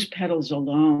rose petals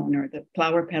alone or the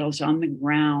flower petals on the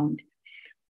ground,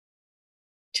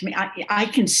 to me, I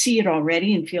can see it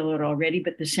already and feel it already,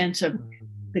 but the sense of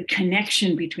the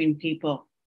connection between people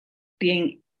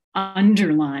being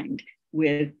underlined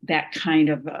with that kind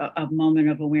of a moment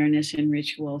of awareness and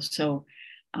ritual. So,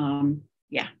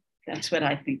 yeah, that's what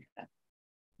I think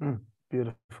of.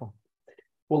 Beautiful.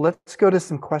 Well, let's go to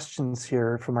some questions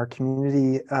here from our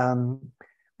community.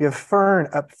 We have Fern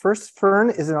up first. Fern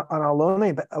is on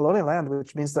Ohlone land,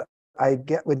 which means that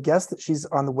would guess that she's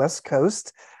on the West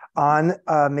Coast, on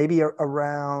maybe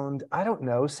around, I don't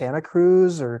know, Santa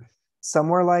Cruz or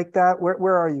somewhere like that.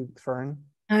 Where are you, Fern?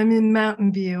 I'm in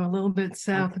Mountain View, a little bit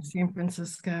south of San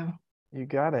Francisco. You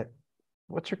got it.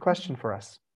 What's your question for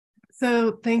us?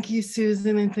 So thank you,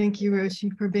 Susan, and thank you,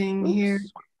 Roshi, for being here.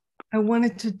 I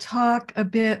wanted to talk a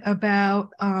bit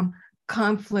about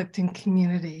conflict in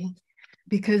community,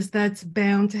 because that's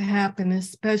bound to happen,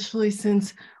 especially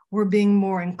since we're being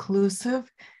more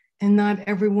inclusive and not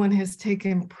everyone has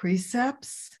taken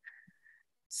precepts.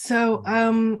 So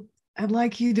I'd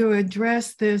like you to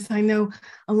address this. I know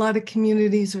a lot of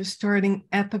communities are starting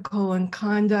ethical and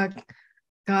conduct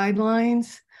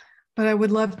guidelines, but I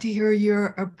would love to hear your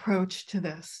approach to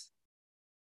this.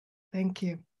 Thank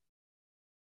you.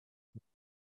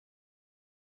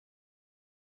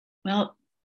 Well,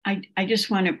 I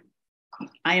just want to,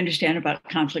 I understand about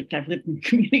conflict. I've lived in the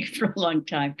community for a long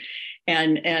time.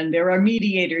 And there are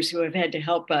mediators who have had to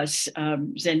help us.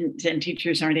 Zen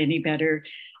teachers aren't any better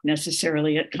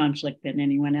necessarily at conflict than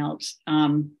anyone else.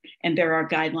 And there are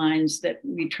guidelines that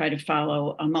we try to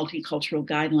follow, multicultural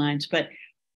guidelines. But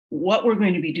what we're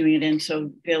going to be doing at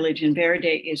Enso Village in Verde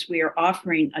is we are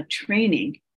offering a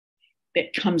training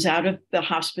that comes out of the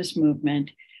hospice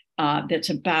movement that's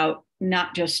about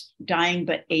not just dying,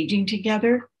 but aging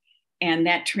together. And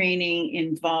that training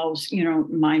involves,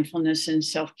 mindfulness and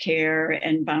self-care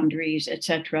and boundaries, et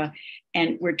cetera.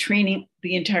 And we're training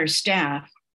the entire staff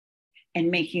and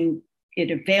making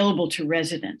it available to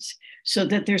residents so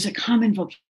that there's a common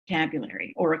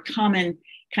vocabulary or a common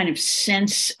kind of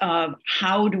sense of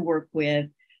how to work with,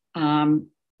 burnout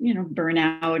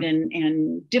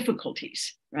and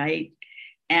difficulties, right?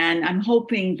 And I'm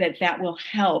hoping that will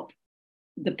help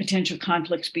the potential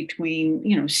conflicts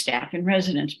between, staff and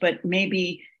residents, but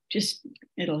maybe just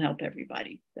it'll help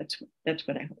everybody. That's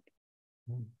what I hope.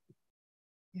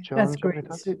 Joan, that's great.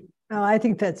 No, I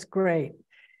think that's great.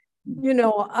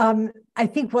 I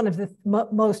think one of the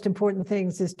most important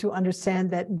things is to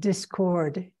understand that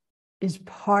discord is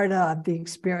part of the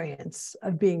experience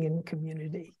of being in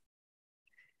community,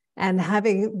 and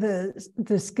having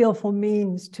the skillful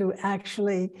means to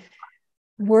actually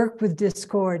work with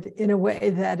discord in a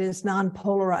way that is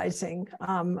non-polarizing,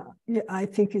 I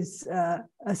think is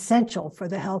essential for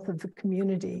the health of the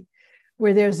community,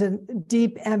 where there's a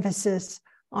deep emphasis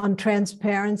on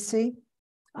transparency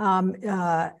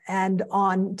and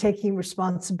on taking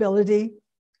responsibility,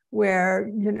 where,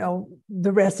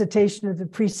 the recitation of the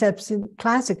precepts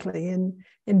classically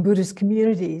in Buddhist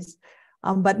communities,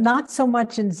 but not so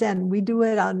much in Zen. We do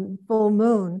it on full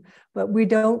moon, but we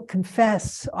don't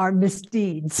confess our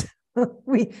misdeeds.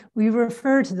 we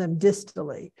refer to them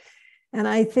distally. And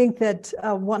I think that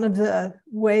one of the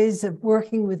ways of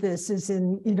working with this is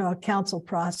in, a council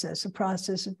process, a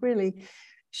process of really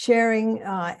sharing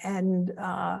and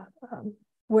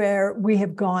where we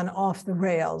have gone off the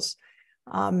rails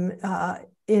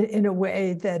in a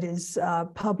way that is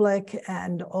public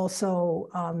and also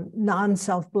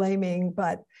non-self-blaming,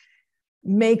 but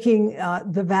making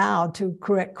the vow to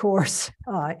correct course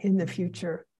in the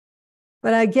future.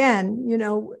 But again,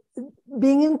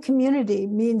 being in community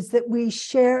means that we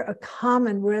share a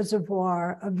common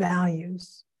reservoir of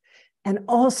values and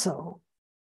also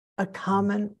a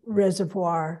common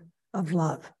reservoir of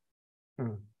love.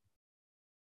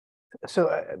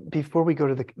 So before we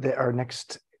go to our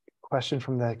next question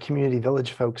from the community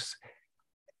village folks,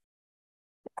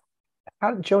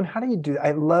 Joan, how do you do that?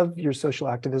 I love your social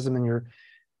activism and your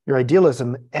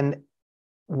idealism. And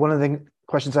one of the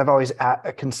questions I've always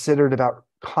considered about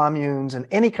communes and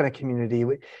any kind of community.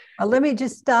 Let me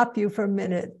just stop you for a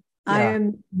minute. Yeah. I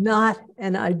am not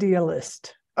an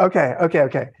idealist. Okay.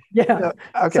 Yeah. No,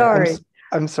 okay. Sorry.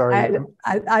 I'm sorry.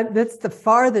 That's the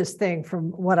farthest thing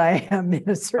from what I am in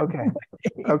a certain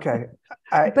way. Okay.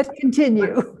 But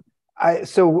continue.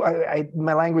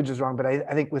 My language is wrong, but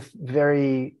I think with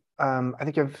very, I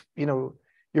think you're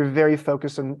very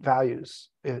focused on values,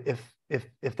 if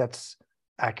that's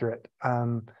accurate,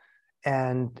 and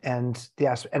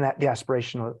the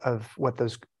aspiration of what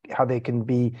those, how they can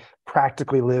be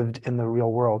practically lived in the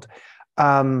real world.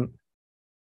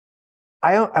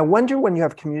 I wonder, when you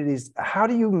have communities, how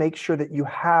do you make sure that you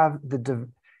have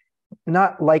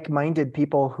not like-minded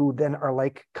people who then are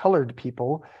like colored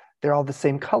people? They're all the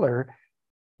same color,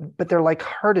 but they're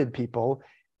like-hearted people,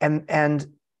 and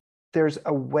there's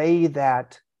a way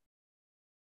that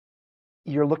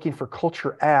you're looking for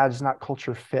culture adds, not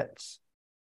culture fits.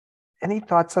 Any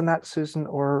thoughts on that, Susan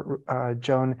or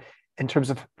Joan, in terms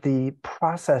of the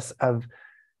process of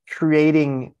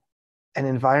creating an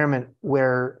environment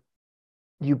where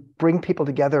you bring people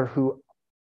together who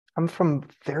come from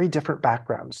very different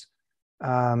backgrounds,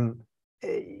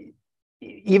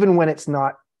 even when it's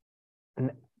not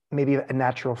maybe a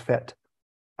natural fit?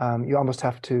 You almost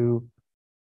have to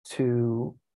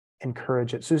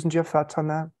encourage it. Susan, do you have thoughts on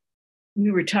that? We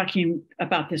were talking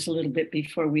about this a little bit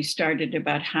before we started,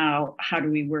 about how do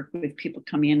we work with people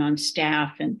coming in on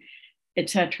staff and et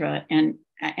cetera. And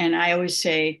I always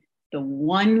say the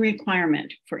one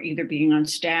requirement for either being on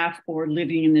staff or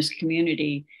living in this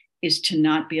community is to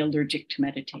not be allergic to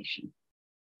meditation,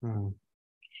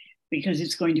 because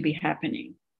it's going to be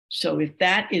happening. So if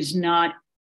that is not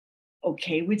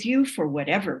okay with you for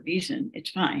whatever reason,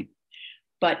 it's fine.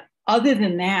 But other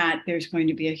than that, there's going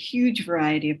to be a huge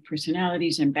variety of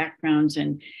personalities and backgrounds.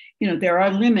 And, there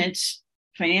are limits,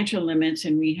 financial limits,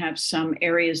 and we have some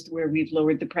areas where we've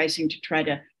lowered the pricing to try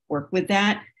to work with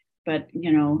that. But,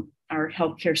 our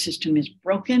healthcare system is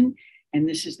broken, and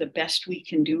this is the best we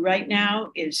can do right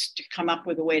now, is to come up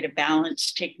with a way to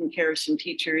balance taking care of some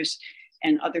teachers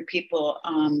and other people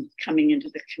coming into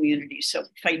the community. So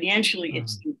financially,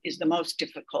 it's is the most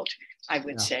difficult, I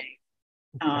would say.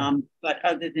 Okay. But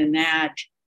other than that,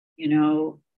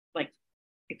 like,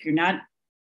 if you're not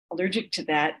allergic to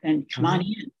that, then come on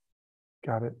in.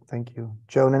 Got it. Thank you.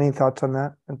 Joan, any thoughts on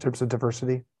that in terms of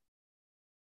diversity?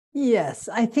 Yes,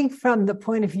 I think from the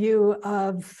point of view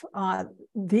of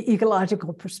the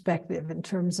ecological perspective, in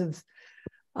terms of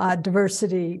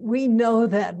diversity, we know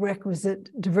that requisite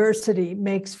diversity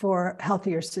makes for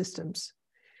healthier systems.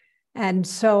 And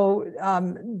so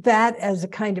that, as a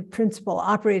kind of principle,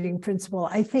 operating principle,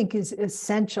 I think is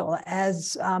essential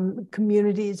as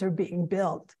communities are being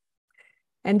built.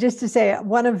 And just to say,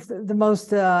 one of the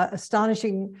most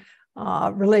astonishing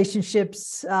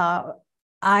relationships I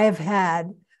have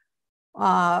had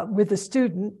with a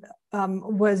student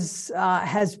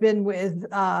has been with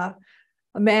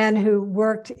a man who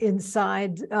worked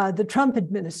inside the Trump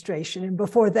administration, and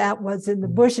before that was in the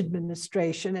Bush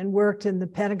administration, and worked in the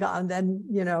Pentagon. Then,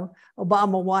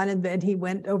 Obama won, and then he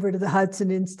went over to the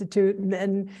Hudson Institute, and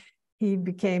then he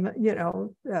became,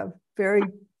 a very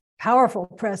powerful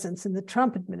presence in the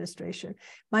Trump administration.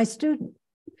 My student.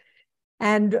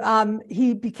 And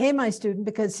he became my student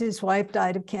because his wife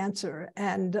died of cancer,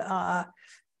 and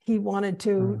he wanted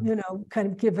to, kind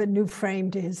of give a new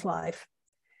frame to his life.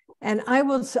 And I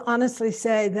will honestly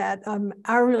say that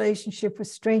our relationship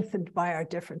was strengthened by our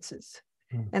differences.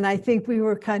 And I think we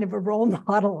were kind of a role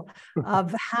model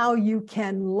of how you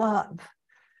can love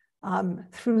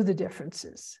through the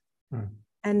differences.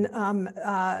 And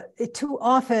too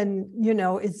often,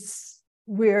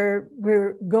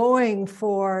 we're going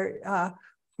for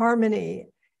harmony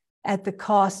at the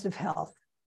cost of health.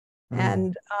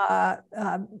 And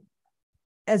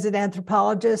as an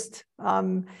anthropologist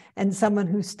and someone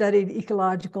who studied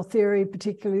ecological theory,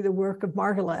 particularly the work of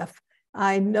Margolef,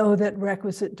 I know that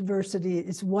requisite diversity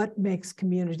is what makes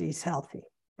communities healthy.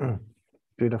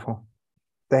 Beautiful.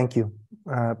 Thank you.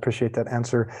 Appreciate that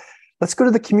answer. Let's go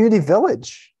to the community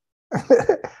village.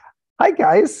 Hi,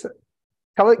 guys.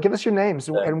 Give us your names.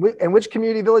 And which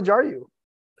community village are you?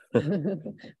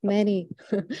 Many.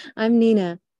 I'm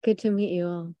Nina. Good to meet you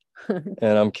all.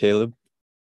 And I'm Caleb.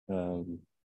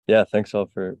 Yeah, thanks all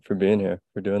for being here,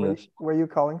 for doing this. Where are you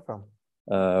calling from?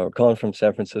 We're calling from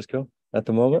San Francisco at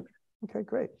the moment. Okay,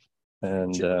 great.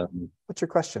 And what's your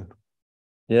question?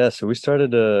 Yeah, so we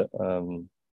started a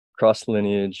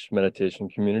cross-lineage meditation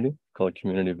community called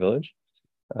Community Village,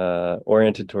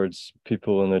 oriented towards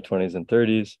people in their 20s and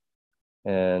 30s.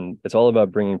 And it's all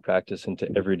about bringing practice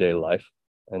into everyday life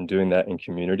and doing that in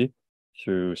community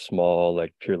through small,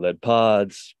 like peer-led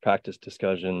pods, practice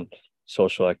discussion,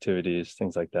 social activities,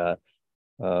 things like that.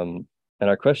 And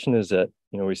our question is that,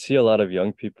 we see a lot of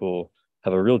young people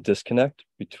have a real disconnect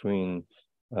between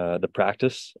the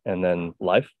practice and then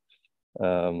life.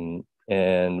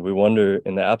 And we wonder,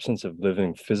 in the absence of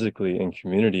living physically in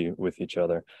community with each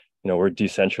other, we're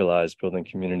decentralized, building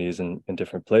communities in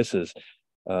different places.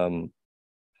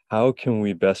 How can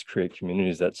we best create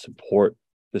communities that support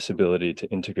this ability to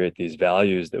integrate these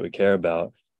values that we care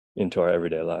about into our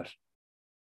everyday life?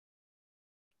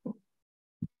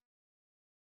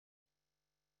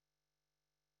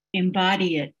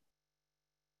 Embody it.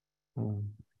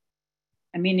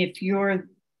 I mean, if you're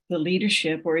the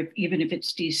leadership, or even if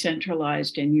it's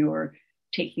decentralized and you're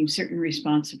taking certain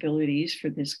responsibilities for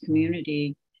this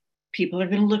community, people are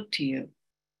going to look to you.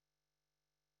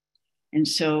 And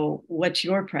so what's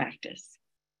your practice?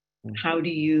 How do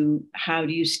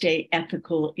you stay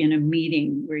ethical in a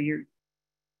meeting where you're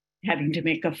having to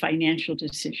make a financial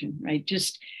decision, right?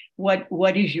 Just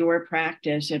what is your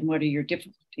practice and what are your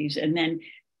difficulties? And then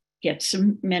get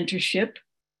some mentorship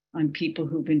on people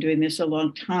who've been doing this a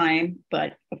long time.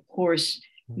 But of course,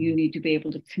 you need to be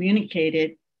able to communicate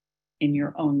it in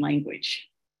your own language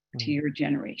to your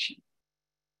generation.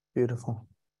 Beautiful.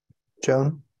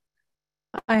 Joan?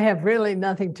 I have really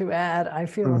nothing to add. I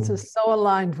feel it's just so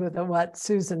aligned with what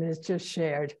Susan has just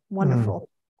shared. Wonderful.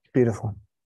 Beautiful.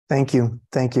 Thank you.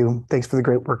 Thank you. Thanks for the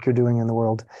great work you're doing in the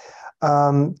world.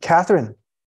 Catherine.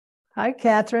 Hi,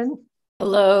 Catherine.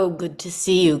 Hello. Good to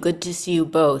see you. Good to see you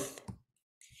both.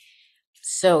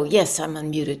 So yes, I'm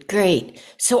unmuted. Great.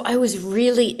 So I was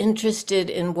really interested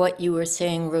in what you were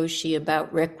saying, Roshi,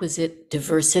 about requisite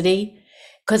diversity,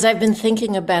 because I've been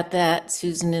thinking about that,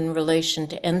 Susan, in relation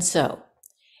to ENSO.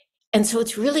 And so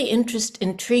it's really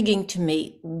intriguing to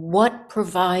me what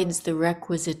provides the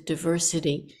requisite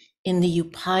diversity in the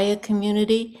Upaya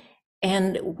community,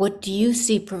 and what do you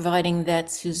see providing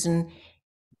that, Susan,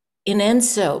 in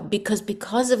ENSO?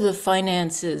 Because of the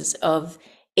finances of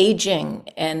aging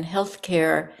and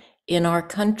healthcare in our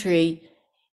country,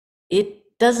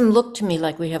 it doesn't look to me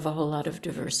like we have a whole lot of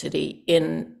diversity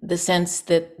in the sense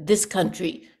that this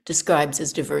country describes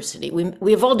as diversity.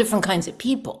 We have all different kinds of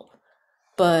people,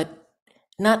 but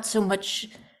not so much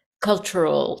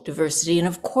cultural diversity. And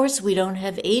of course, we don't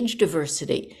have age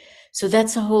diversity. So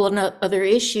that's a whole other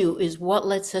issue, is what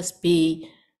lets us be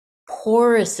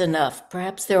porous enough.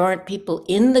 Perhaps there aren't people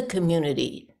in the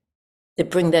community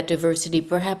that bring that diversity.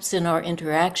 Perhaps in our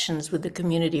interactions with the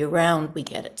community around, we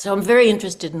get it. So I'm very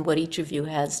interested in what each of you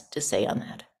has to say on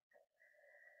that.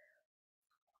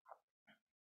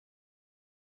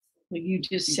 Well, you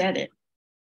just said it.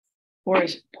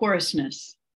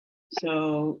 Porousness.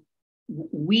 So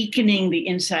weakening the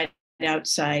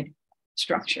inside-outside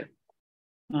structure,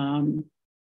 and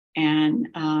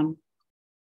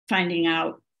finding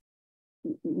out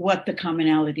what the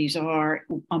commonalities are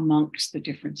amongst the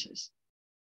differences.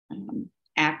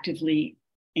 Actively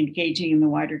engaging in the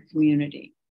wider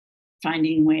community,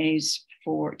 finding ways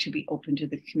to be open to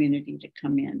the community to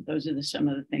come in. Those are some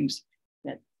of the things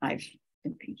that I've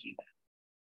been thinking about.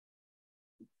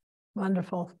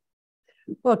 Wonderful.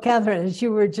 Well, Catherine, as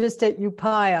you were just at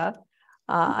Upaya,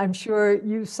 I'm sure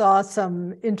you saw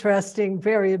some interesting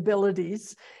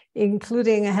variabilities,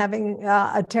 including having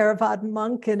a Theravada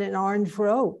monk in an orange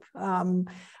robe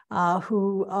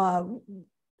who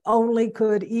only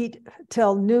could eat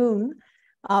till noon,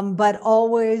 but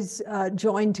always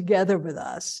joined together with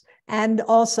us. And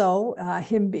also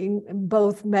him being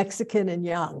both Mexican and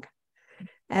young.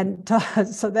 And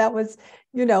so that was,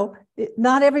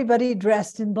 not everybody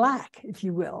dressed in black, if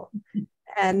you will.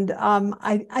 And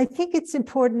I think it's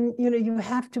important, you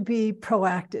have to be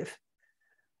proactive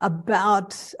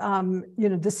about,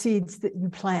 the seeds that you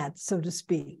plant, so to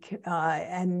speak,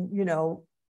 and,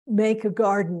 make a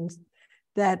garden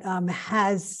that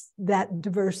has that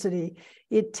diversity.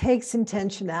 It takes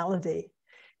intentionality,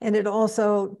 and it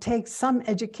also takes some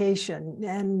education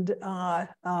and,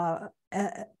 on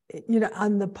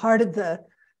the part of the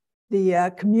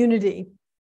community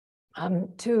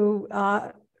to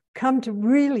come to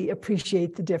really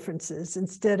appreciate the differences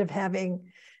instead of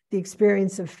having the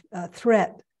experience of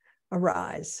threat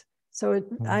arise. So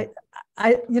I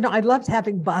loved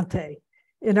having Bhante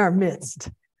in our midst.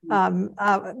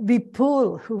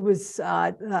 Vipul, who was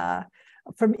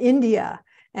from India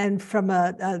and from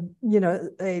a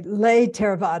lay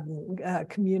Theravadan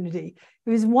community. It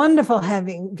was wonderful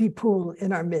having Vipul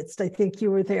in our midst. I think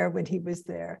you were there when he was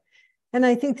there. And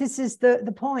I think this is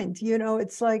the point,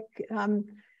 it's like...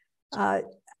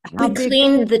 we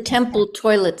cleaned the temple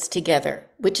toilets together,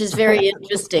 which is very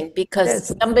interesting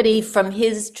because somebody from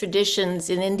his traditions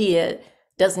in India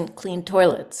doesn't clean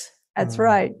toilets. That's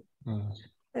right.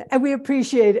 And we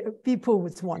appreciate it. Vipul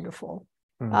was wonderful.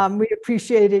 We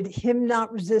appreciated him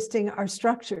not resisting our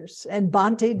structures, and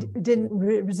Bhante didn't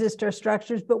resist our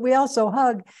structures, but we also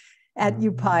hug at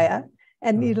Upaya.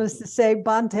 And needless to say,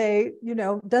 Bhante,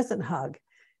 doesn't hug.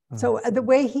 So the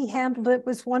way he handled it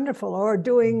was wonderful. Or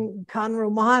doing Kan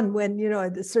Roman when,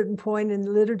 at a certain point in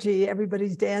the liturgy,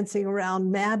 everybody's dancing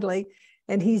around madly,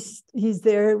 and he's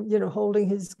there, holding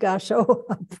his gasho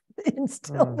up in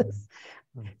stillness.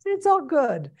 It's all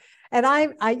good. And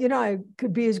I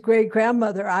could be his great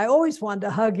grandmother. I always wanted to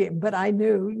hug him, but I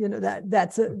knew,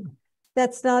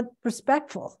 that's not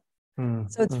respectful.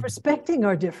 So it's respecting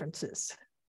our differences.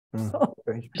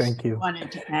 Thank you. I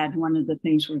wanted to add, one of the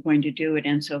things we're going to do at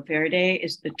Enso Verde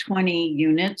is the 20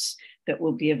 units that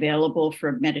will be available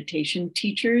for meditation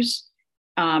teachers.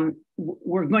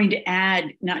 We're going to add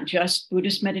not just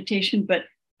Buddhist meditation, but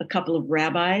a couple of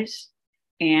rabbis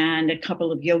and a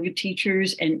couple of yoga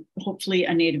teachers, and hopefully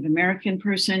a Native American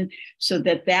person, so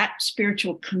that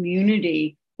spiritual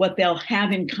community, what they'll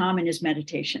have in common is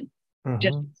meditation,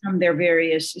 just from their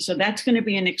various. So that's going to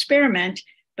be an experiment,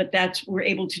 but we're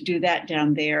able to do that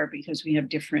down there because we have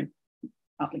different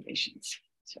obligations.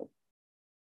 So,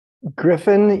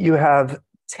 Griffin, you have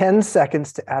 10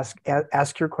 seconds to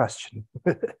ask your question.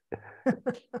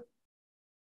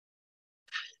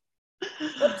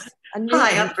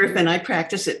 Hi, I'm Griffin. I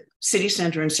practice at City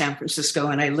Center in San Francisco,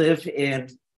 and I live in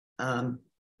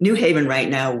New Haven right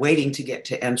now, waiting to get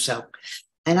to Enso.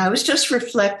 And I was just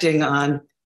reflecting on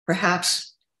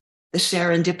perhaps the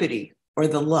serendipity or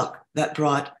the luck that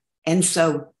brought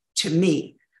Enso to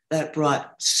me, that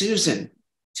brought Susan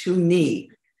to me,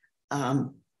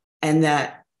 and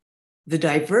that the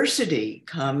diversity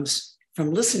comes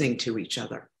from listening to each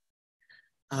other.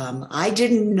 I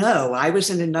didn't know. I was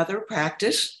in another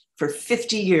practice for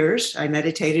 50 years. I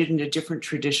meditated in a different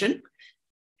tradition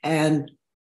and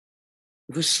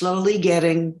was slowly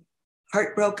getting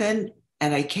heartbroken.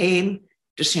 And I came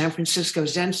to San Francisco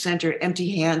Zen Center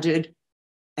empty-handed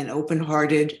and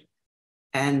open-hearted.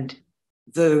 And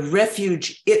the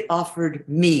refuge it offered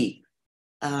me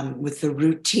with the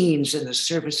routines and the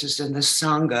services and the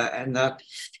Sangha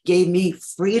gave me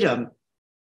freedom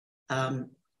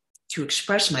to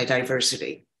express my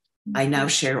diversity. I now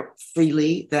share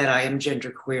freely that I am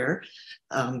genderqueer.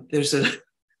 I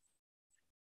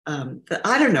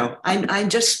don't know, I'm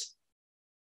just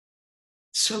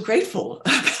so grateful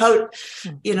about,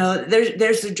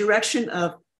 there's the direction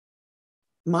of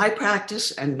my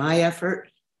practice and my effort.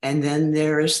 And then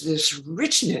there is this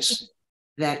richness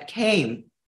that came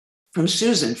from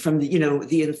Susan, from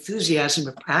the enthusiasm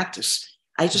of practice.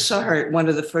 I just saw her at one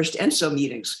of the first Enso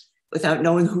meetings without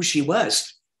knowing who she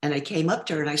was. And I came up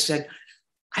to her and I said,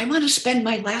 I want to spend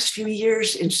my last few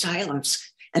years in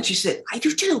silence. And she said, I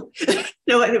do too. And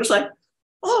it was like,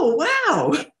 oh,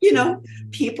 wow,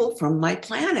 people from my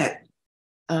planet.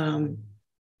 And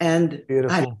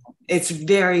it's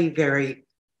very, very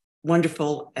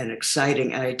wonderful and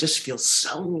exciting. And I just feel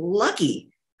so lucky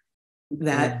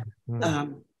that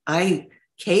I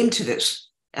came to this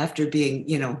after being,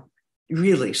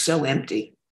 really so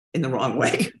empty in the wrong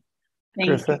way.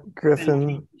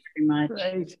 Griffin, very much.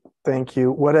 Right. Thank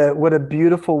you. What a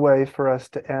beautiful way for us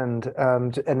to end,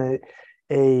 and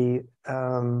a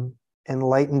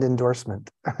enlightened endorsement.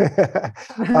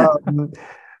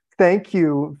 Thank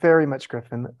you very much,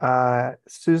 Griffin.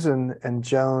 Susan and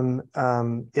Joan,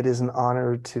 it is an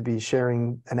honor to be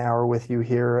sharing an hour with you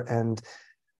here, and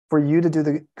for you to do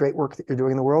the great work that you're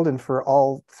doing in the world, and for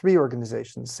all three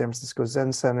organizations, San Francisco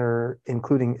Zen Center,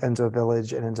 including Enso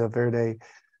Village and Enso Verde,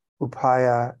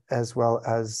 Upaya, as well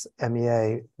as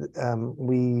MEA.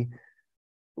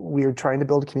 We are trying to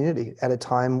build a community at a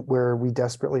time where we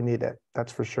desperately need it,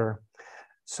 that's for sure.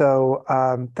 So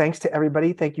thanks to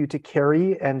everybody. Thank you to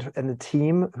Carrie and the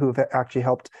team who've actually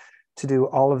helped to do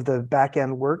all of the back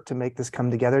end work to make this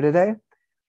come together today.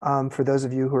 For those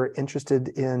of you who are interested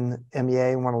in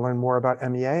MEA and want to learn more about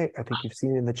MEA, I think you've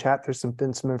seen it in the chat. There's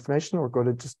been some information, or go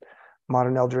to just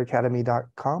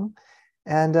modernelderacademy.com.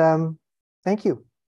 And thank you.